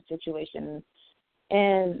showed up in the situation.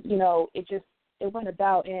 And it went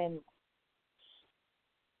about, and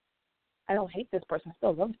I don't hate this person. I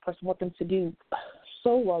still love this person. I want them to do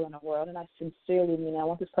so well in the world, and I sincerely mean it. I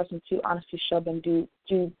want this person to honestly show up and do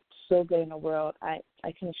so good in the world. I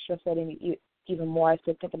can't stress that even more. I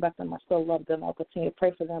still think about them. I still love them. I'll continue to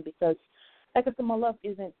pray for them because, like I said, my love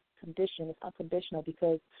isn't conditioned. It's unconditional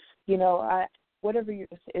because, whatever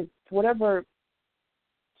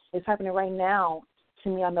is happening right now, to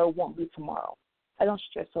me, I know it won't be tomorrow. I don't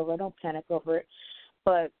stress over it. I don't panic over it.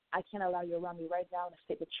 But I can't allow you around me right now in the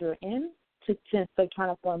state that you're in to start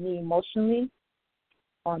trying to on me emotionally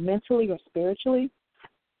or mentally or spiritually,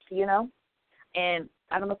 you know. And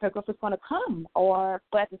I don't know if that growth is going to come,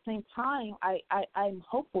 but at the same time, I'm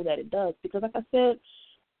hopeful that it does, because like I said,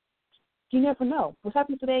 you never know. What's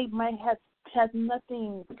happening today has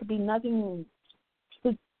nothing, it could be nothing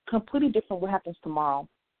completely different what happens tomorrow.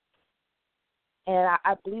 And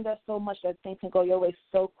I believe that so much that things can go your way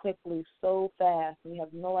so quickly, so fast, and you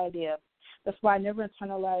have no idea. That's why I never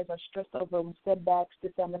internalize or stress over when setbacks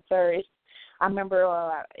December 3rd. I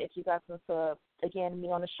remember, if you guys listen again, me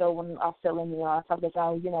on the show when I was telling you, I talked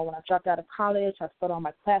about, when I dropped out of college, I started on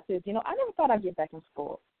my classes. I never thought I'd get back in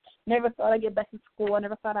school. Never thought I'd get back in school. I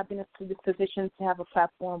never thought I'd be in this position to have a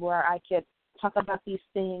platform where I could talk about these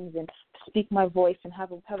things and speak my voice and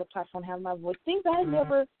have a platform, have my voice. Things I had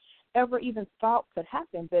never, ever even thought could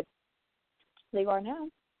happen, but they are now.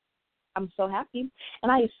 I'm so happy,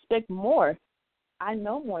 and I expect more. I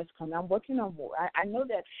know more is coming. I'm working on more. I know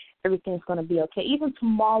that everything's going to be okay. Even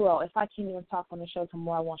tomorrow, if I can't even talk on the show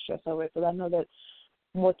tomorrow, I won't stress over it, because I know that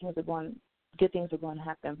good things are going to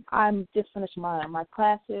happen. I'm just finished my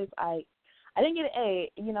classes. I didn't get an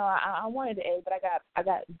A. I wanted an A, but I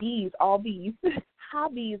got B's, all B's, high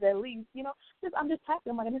B's at least. I'm just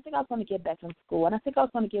happy. I didn't think I was going to get back in school, and I think I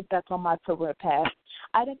was going to get back on my career path.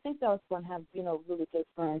 I didn't think that I was going to have, really good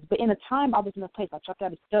friends. But in a time, I was in a place, I dropped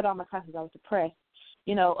out, still all my classes, I was depressed.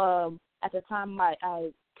 At the time, I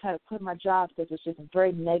kind of quit my job because it was just a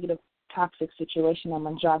very negative, toxic situation on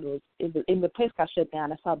my job. The place got shut down.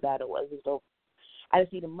 That's how bad it was. So I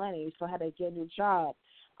just needed money, so I had to get a new job.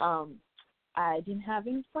 I didn't have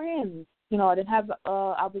any friends. I didn't have.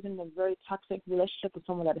 I was in a very toxic relationship with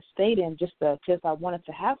someone that I stayed in just because I wanted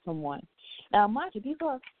to have someone. Now, mind you, these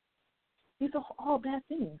are all bad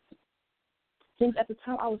things. Things at the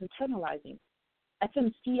time I was internalizing. I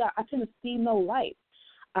couldn't see no light.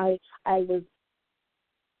 I was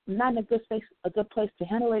not in a good place to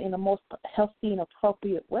handle it in the most healthy and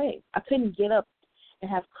appropriate way. I couldn't get up and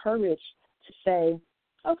have courage to say,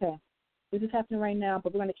 okay, this is happening right now,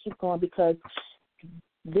 but we're going to keep going, because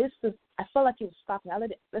I felt like it was stopping.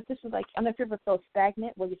 This is like, I don't know if you ever felt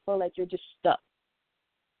stagnant, where you feel like you're just stuck.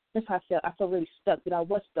 That's how I felt. I felt really stuck, but I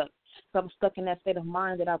was stuck. So I was stuck in that state of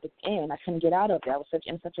mind that I was in. I couldn't get out of it. I was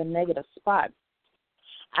in such a negative spot.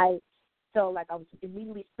 I felt like I was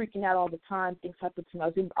immediately freaking out all the time. Things happened to me. I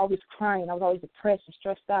was always crying. I was always depressed and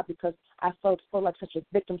stressed out because I felt like such a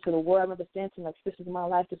victim to the world. I remember saying to me, like, this is my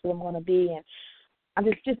life. This is what I'm going to be. And I'm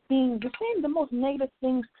just saying the most negative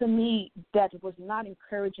things to me that was not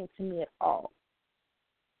encouraging to me at all.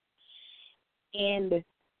 And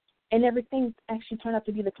everything actually turned out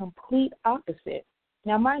to be the complete opposite.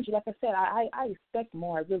 Now, mind you, like I said, I expect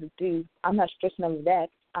more. I really do. I'm not stressing over that.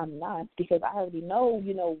 I'm not, because I already know,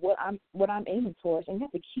 what I'm aiming towards, and you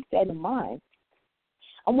have to keep that in mind.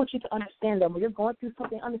 I want you to understand that when you're going through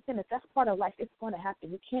something, understand that that's part of life. It's going to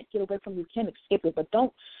happen. You can't get away from it. You can't escape it, but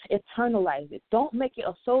don't internalize it. Don't make it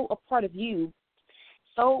a part of you.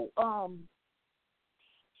 So a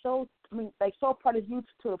part of you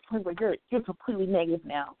to the point where you're completely negative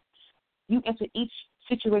now. You enter each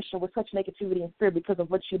situation with such negativity and fear because of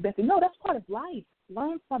what you've been through. No, that's part of life.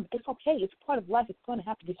 Learn from it. It's okay. It's part of life. It's going to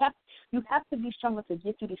happen. You have to be stronger to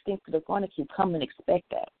get through these things, because they're going to keep coming. Expect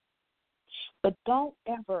that. But don't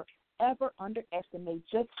ever, ever underestimate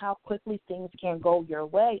just how quickly things can go your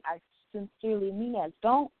way. I sincerely mean that.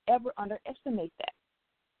 Don't ever underestimate that.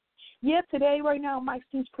 Yeah, today, right now, it might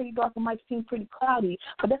seem pretty dark. It might seem pretty cloudy,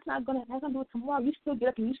 but that's not going to do it tomorrow. You still get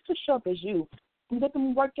up and you still show up as you. And let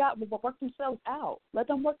them work themselves out. Let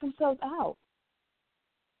them work themselves out.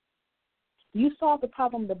 You solve the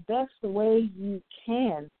problem the best way you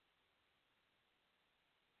can,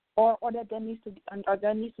 or that needs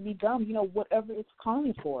to be done. Whatever it's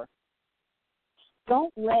calling for. Do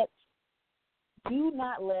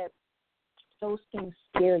not let those things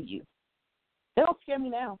scare you. They don't scare me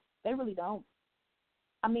now. They really don't.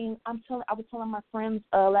 I was telling my friends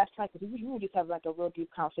last night, because we would just have like a real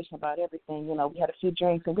deep conversation about everything. We had a few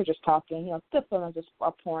drinks and we were just talking. Still feelings just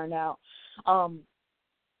are pouring out.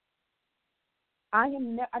 I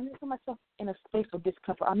never put myself in a space of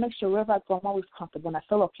discomfort. I make sure wherever I go, I'm always comfortable and I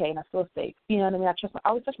feel okay and I feel safe. You know what I mean? I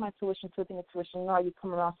always touch my intuition. Intuition. You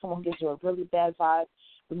come around someone who gives you a really bad vibe,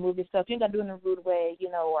 remove yourself. You ain't got to do it in a rude way,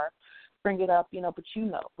 or bring it up, but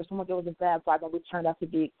if someone gives a bad vibe and we turned out to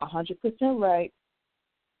be 100% right,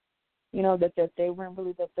 that they weren't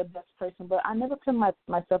really the best person. But I never put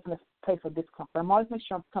myself in a place of discomfort. I'm always make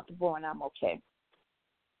sure I'm comfortable and I'm okay.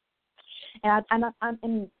 And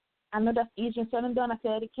I know that's easier said than done. I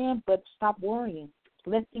said it again, but stop worrying.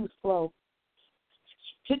 Let things flow.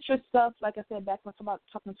 Put yourself, like I said, back when I was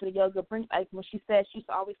talking to the yoga, like when she said, she used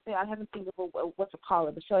to always say, I haven't think of what to call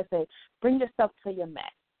it, but she always say, bring yourself to your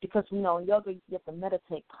mat. Because, in yoga, you have to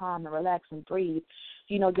meditate, calm, and relax and breathe.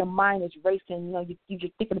 Your mind is racing. You're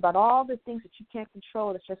thinking about all the things that you can't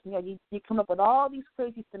control. It's just, you come up with all these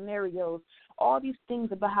crazy scenarios, all these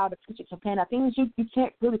things about how the future can pan out, things you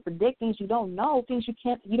can't really predict, things you don't know, things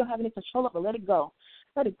you don't have any control over. Let it go.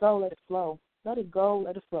 Let it go. Let it flow. Let it go.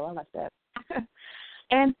 Let it flow. I like that.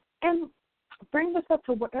 and bring this up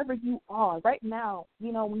to wherever you are right now.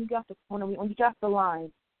 When you got the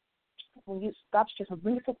line. When you stop stressing,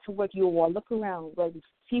 bring yourself to where you are. Look around, like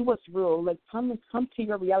see what's real. Like come to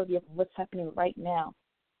your reality of what's happening right now.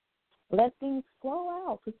 Let things flow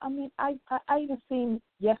out. Because I even seen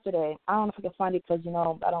yesterday. I don't know if I can find it because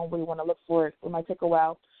I don't really want to look for it. It might take a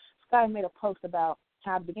while. This guy made a post about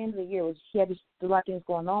how at the beginning of the year he had a lot of things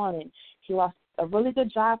going on, and he lost a really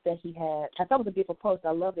good job that he had. I thought it was a beautiful post.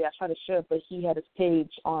 I loved it. I tried to share it, but he had his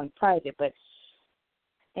page on private,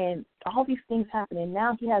 and all these things happening.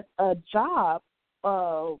 Now he has a job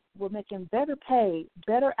with making better pay,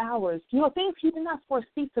 better hours. Things he did not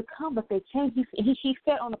foresee to come, but they came. He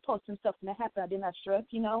said on the post himself, and that happened. I did not stress.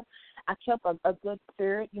 I kept a good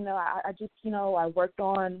spirit. I just, I worked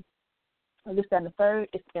on this, that, and the third.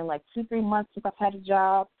 It's been like 2-3 months since I've had a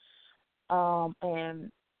job, and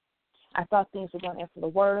I thought things were going to end for the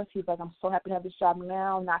worst. He's like, I'm so happy to have this job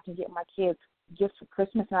now. Now I can get my kids gifts for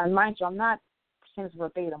Christmas. And mind you, I'm not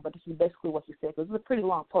verbatim, but this is basically what he said. It was a pretty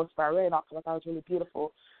long post, but I read it off because I thought it was really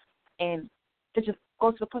beautiful. And it just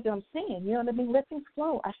goes to the point that I'm saying, you know what I mean? Let things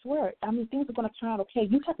flow. I swear. Things are going to turn out okay.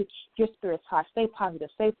 You have to keep your spirits high. Stay positive.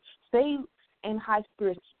 Stay in high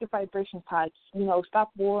spirits. Keep your vibrations high.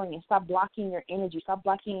 Stop worrying and stop blocking your energy. Stop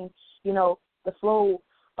blocking, the flow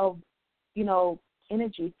of,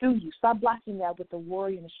 energy through you. Stop blocking that with the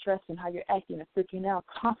worry and the stress and how you're acting and freaking out.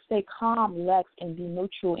 Stay calm, relax, and be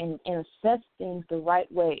neutral and assess things the right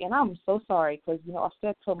way. And I'm so sorry because,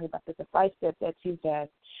 Auset told me about this. If I said that too fast.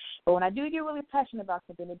 But when I do get really passionate about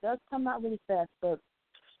something, it does come out really fast. But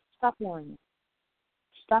stop worrying.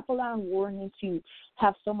 Stop allowing worrying to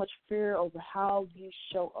have so much fear over how you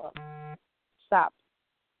show up. Stop.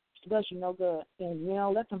 It does you no good. And,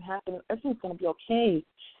 let them happen. Everything's going to be okay.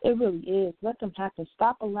 It really is. Let them happen.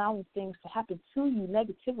 Stop allowing things to happen to you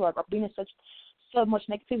negatively or being in so much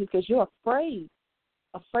negativity because you're afraid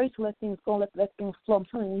to let things go, let things flow. I'm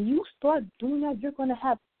telling you, when you start doing that, you're going to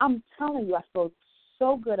have, I'm telling you, I feel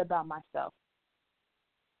so good about myself.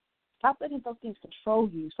 Stop letting those things control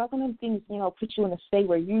you. Stop letting things, put you in a state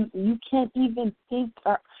where you can't even think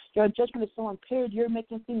or your judgment is so impaired, you're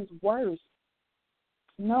making things worse.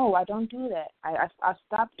 No, I don't do that. I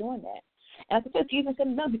stopped doing that. And I think you even said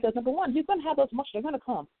no because, number one, you're going to have those emotions. They're going to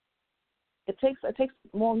come. It takes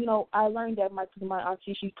more, I learned that my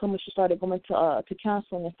auntie, she started going to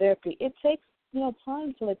counseling and therapy. It takes,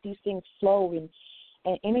 time to let these things flow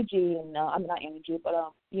and energy and, not energy, but,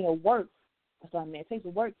 work. That's what I mean. It takes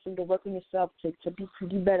work for you to work on yourself to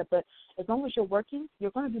do better. But as long as you're working,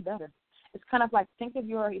 you're going to do better. It's kind of like think of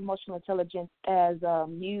your emotional intelligence as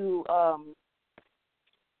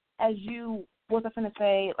what's I going to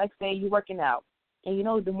say, like say you're working out.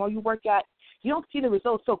 And, the more you work out, you don't see the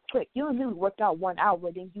results so quick. You don't really work out 1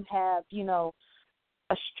 hour, then you have,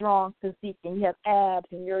 a strong physique and you have abs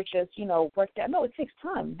and you're just, worked out. No, it takes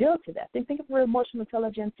time. Build to that. Think of your emotional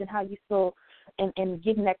intelligence and how you feel and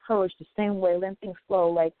getting that courage the same way, letting things flow,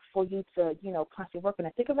 like for you to, constantly work on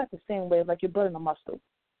it. Think of it the same way, like you're building a muscle.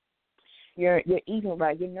 You're eating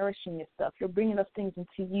right. You're nourishing yourself. You're bringing those things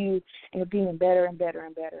into you, and you're being better and better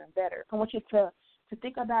and better and better. I want you to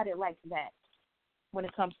think about it like that when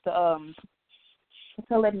it comes to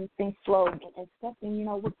letting things flow and accepting,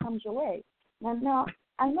 what comes your way. Now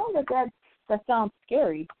I know that sounds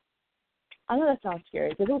scary. I know that sounds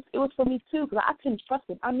scary because it was for me too because I couldn't trust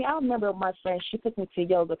it. I remember my friend, she took me to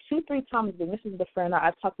yoga 2-3 times a week. This is the friend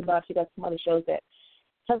I talked about. She got some other shows that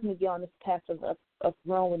helps me get on this path of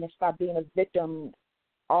growing and stop being a victim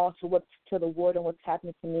all to the world and what's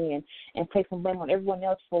happening to me and take some blame on everyone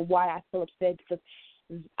else for why I feel upset because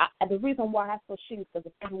the reason why I feel shitty is because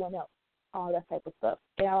of everyone else, all that type of stuff.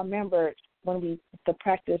 And I remember when we the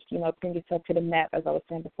practice, bring yourself to the mat, as I was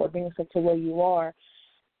saying before, bring yourself to where you are.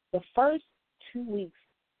 The first 2 weeks,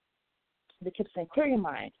 they kept saying, clear your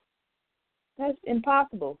mind. That's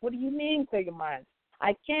impossible. What do you mean, clear your mind?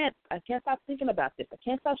 I can't stop thinking about this. I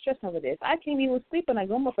can't stop stressing over this. I can't even sleep and I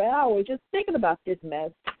go for hours just thinking about this mess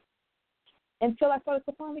until I started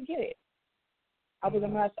to finally get it. I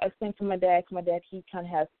explained to my dad, he kind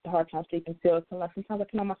of has a hard time sleeping still. So sometimes I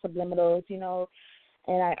put on my subliminals,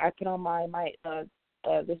 and I put on my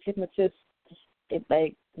the hypnotist it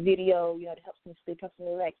like video, that helps me sleep, helps me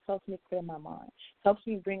relax, helps me clear my mind, helps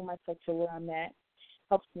me bring myself to where I'm at,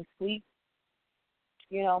 helps me sleep,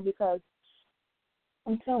 because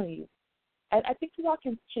I'm telling you, I think you all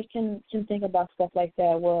can think about stuff like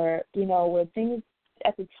that where, where things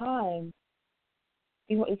at the time,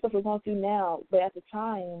 it's what we're going through now, but at the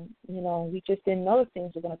time, we just didn't know if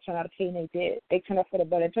things were going to turn out okay, and they did. They turned out for the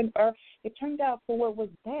better. It turned out for what was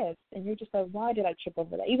best, and you're just like, why did I trip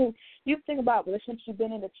over that? Even you think about relationships you've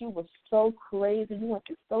been in that you were so crazy, you went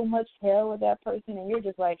through so much hell with that person, and you're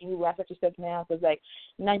just like, you laugh at yourself now because, like,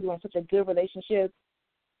 now you're in such a good relationship.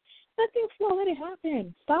 Let things flow. Let it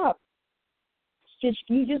happen. Stop.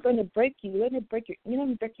 You just let it break you. Let it break your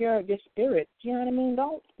spirit. You know what I mean?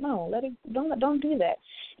 Don't do that.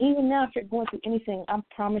 Even now, if you're going through anything, I can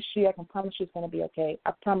promise you it's going to be okay.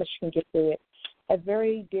 I promise you can get through it. A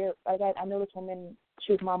very dear, I know this woman.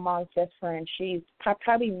 She was my mom's best friend. I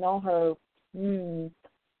probably known her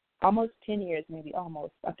almost 10 years, maybe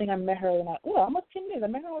almost. I think I met her almost 10 years. I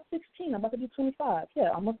met her when I was 16. I'm about to be 25.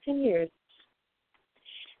 Yeah, almost 10 years.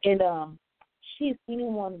 And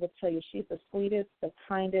anyone would tell you she's the sweetest, the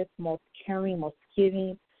kindest, most caring, most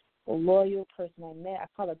giving, loyal person I met. I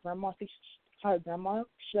call her grandma. She's like a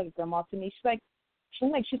grandma to me.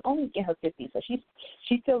 She's only in her 50s, so she's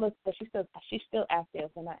still active,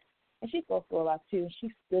 and she goes through a lot too. And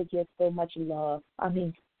she still gets so much love. I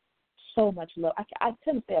mean, so much love. I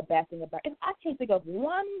couldn't say a bad thing about it. I can't think of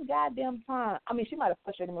one goddamn time. I mean, she might have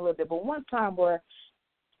frustrated me a little bit, but one time where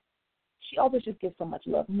she always just gives so much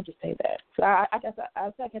love. I'm going to just say that. So I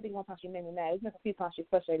can't think of one time she made me mad. There's been a few times she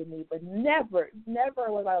frustrated me, but never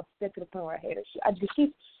was I upset to the point where I hate her.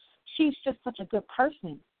 She's just such a good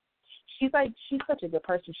person. She's such a good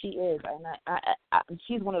person. She is. And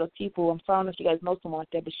she's one of those people, I'm sorry if you guys know someone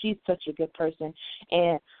like that, but she's such a good person.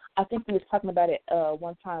 And I think we was talking about it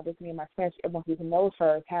one time with me and my friends, everyone who knows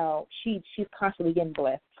her, how she's constantly getting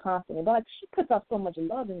blessed, constantly. But she puts out so much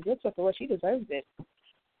love and good stuff for her. She deserves it.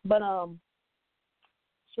 But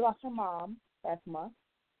she lost her mom last month,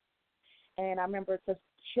 and I remember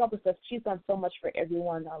she always says she's done so much for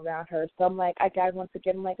everyone around her. So I'm like, I just want to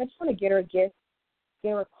get her a gift,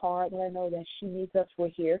 get her a card, let her know that she needs us. We're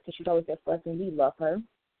here because she's always there for us, and we love her. And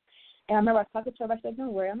I remember I was talking to her. I said,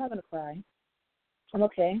 "Don't worry, I'm not going to cry. I'm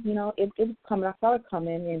okay. It was coming. I saw it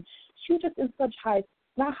coming, and she was just in such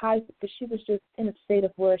not high, but she was just in a state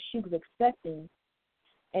of where she was accepting,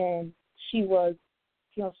 and she was."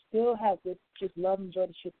 Still have this just love and joy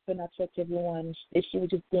that she was putting out to everyone. She was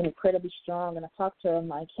just being incredibly strong. And I talked to her. I'm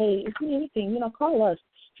like, hey, if you need anything, call us.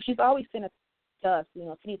 She's always sent it to us.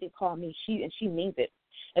 If you need to call me, she means it.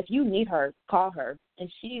 If you need her, call her,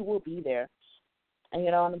 and she will be there. And,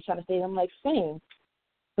 and I'm trying to say, I'm like, same.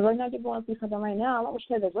 Because right now you're going through something right now. I want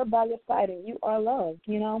you to say that we're by your side and you are loved,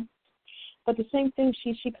 But the same thing,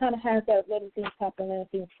 she kind of has that letting things happen, letting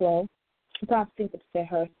things flow. Sometimes things upset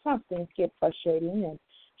her. Sometimes things get frustrating, and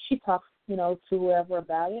she talks, to whoever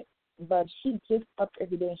about it. But she gets up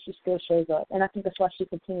every day, and she still shows up. And I think that's why she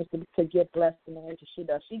continues to get blessed in the way that she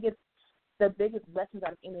does. She gets the biggest blessings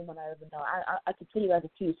out of anyone I ever know. I could tell you guys a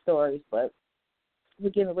few stories, but we're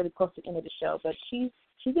getting really close to the end of the show. But she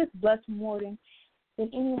gets blessed more than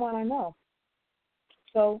anyone I know.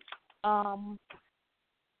 So,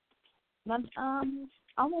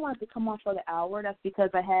 I only wanted to come on for the hour. That's because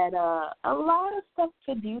I had a lot of stuff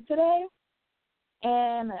to do today.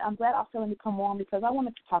 And I'm glad also let me come on because I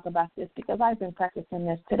wanted to talk about this because I've been practicing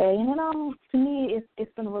this today. And, to me,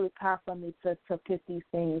 it's been really powerful for me to put these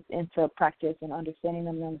things into practice and understanding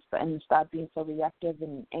them and stop being so reactive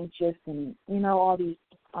and anxious and, all these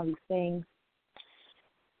things.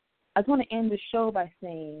 I just want to end the show by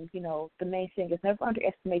saying, the main thing is never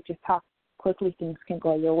underestimate just how quickly things can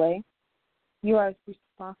go your way. You are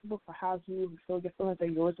responsible for how you feel. Your feelings are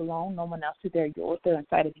yours alone. No one else is there. Yours. They're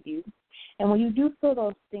inside of you. And when you do feel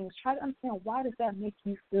those things, try to understand why does that make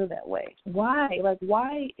you feel that way? Why?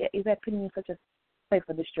 Why is that putting you in such a place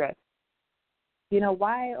of distress?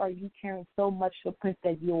 Why are you carrying so much footprint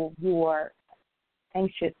that you are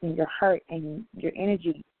anxious and you're hurt and your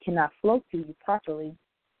energy cannot flow to you properly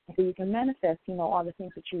so you can manifest, all the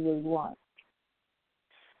things that you really want?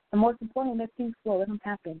 And most importantly, let things flow, let them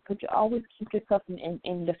happen. Because you always keep yourself in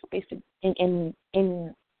the space, I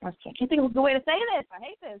can't think of a good way to say this. I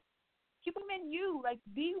hate this. Keep them in you.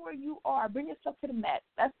 Be where you are. Bring yourself to the mat.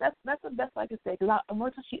 That's the best I can say. Because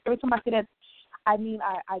every time I say that, I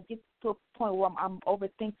get to a point where I'm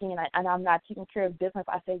overthinking and I'm not taking care of business.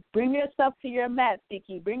 I say, bring yourself to your mat,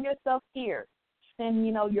 Vicky. Bring yourself here. And,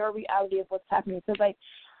 your reality of what's happening. Because,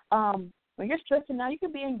 when you're stressing out, you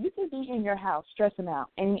can be in your house stressing out,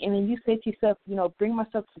 and then you say to yourself, bring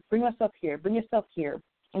yourself here,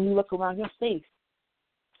 and you look around, you're safe.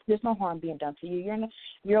 There's no harm being done to you.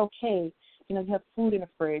 You're okay. You have food in the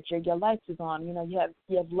fridge. Your lights is on. You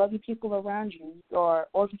have loving people around you, or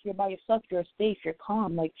if you're by yourself, you're safe. You're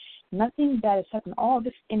calm. Like nothing bad is happening. All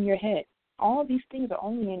this in your head. All these things are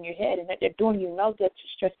only in your head, and that they're doing you no good to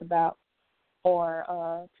stress about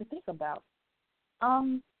or to think about.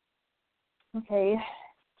 Okay.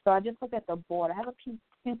 So I just looked at the board. I have a few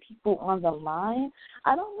people on the line.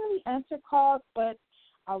 I don't really answer calls, but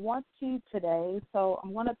I want to today, so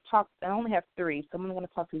I'm going to talk. I only have 3, so I'm going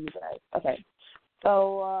to talk to you guys. Okay.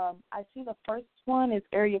 So I see the first one is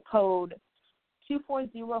area code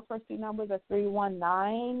 240. First 3 numbers are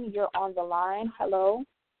 319. You're on the line. Hello.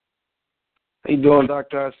 How you doing,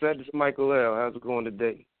 Dr. Auset? This is Michael L. How's it going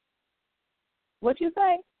today? What you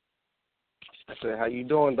say? I said, how you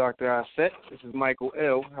doing, Dr. Auset? This is Michael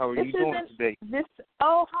L. How are you doing today?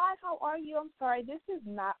 Hi, how are you? I'm sorry, this is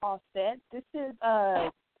not Auset. This is,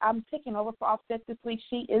 I'm taking over for Auset this week.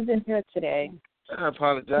 She isn't here today. I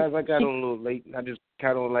apologize. I got on a little late. I just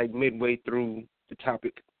got on like midway through the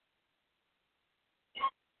topic.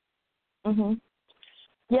 Mhm.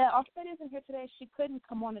 Yeah, Auset isn't here today. She couldn't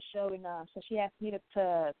come on the show, and so she asked me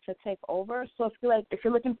to take over. So if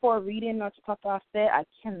you're looking for a reading or to talk to Auset, I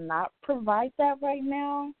cannot provide that right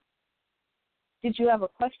now. Did you have a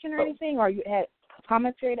question or anything, or you had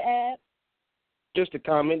commentary to add? Just a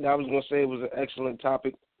comment. I was going to say it was an excellent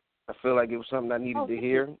topic. I feel like it was something I needed to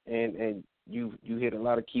hear, and you hit a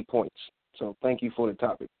lot of key points. So thank you for the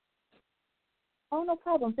topic. Oh, no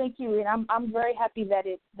problem. Thank you, and I'm very happy that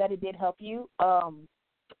it did help you.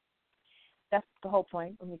 That's the whole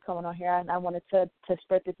point of me coming on here. And I wanted to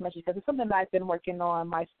spread this message because it's something that I've been working on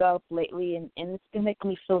myself lately, and it's been making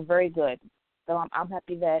me feel very good. So I'm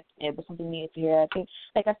happy that it was something needed to hear. I think,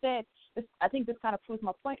 like I said, I think this kind of proves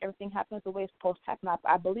my point. Everything happens the way it's supposed to happen.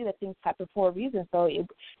 I believe that things happen for a reason. So if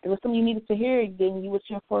it was something you needed to hear, then you would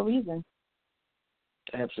hear for a reason.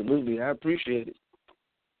 Absolutely. I appreciate it.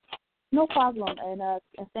 No problem. And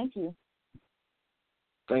thank you.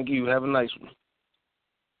 Thank you. Have a nice one.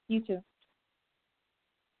 You too.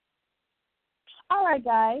 All right,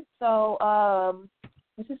 guys. So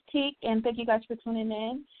this is Tique, and thank you guys for tuning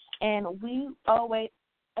in. And and we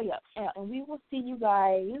will see you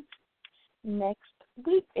guys next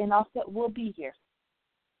week, and also we'll be here.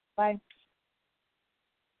 Bye.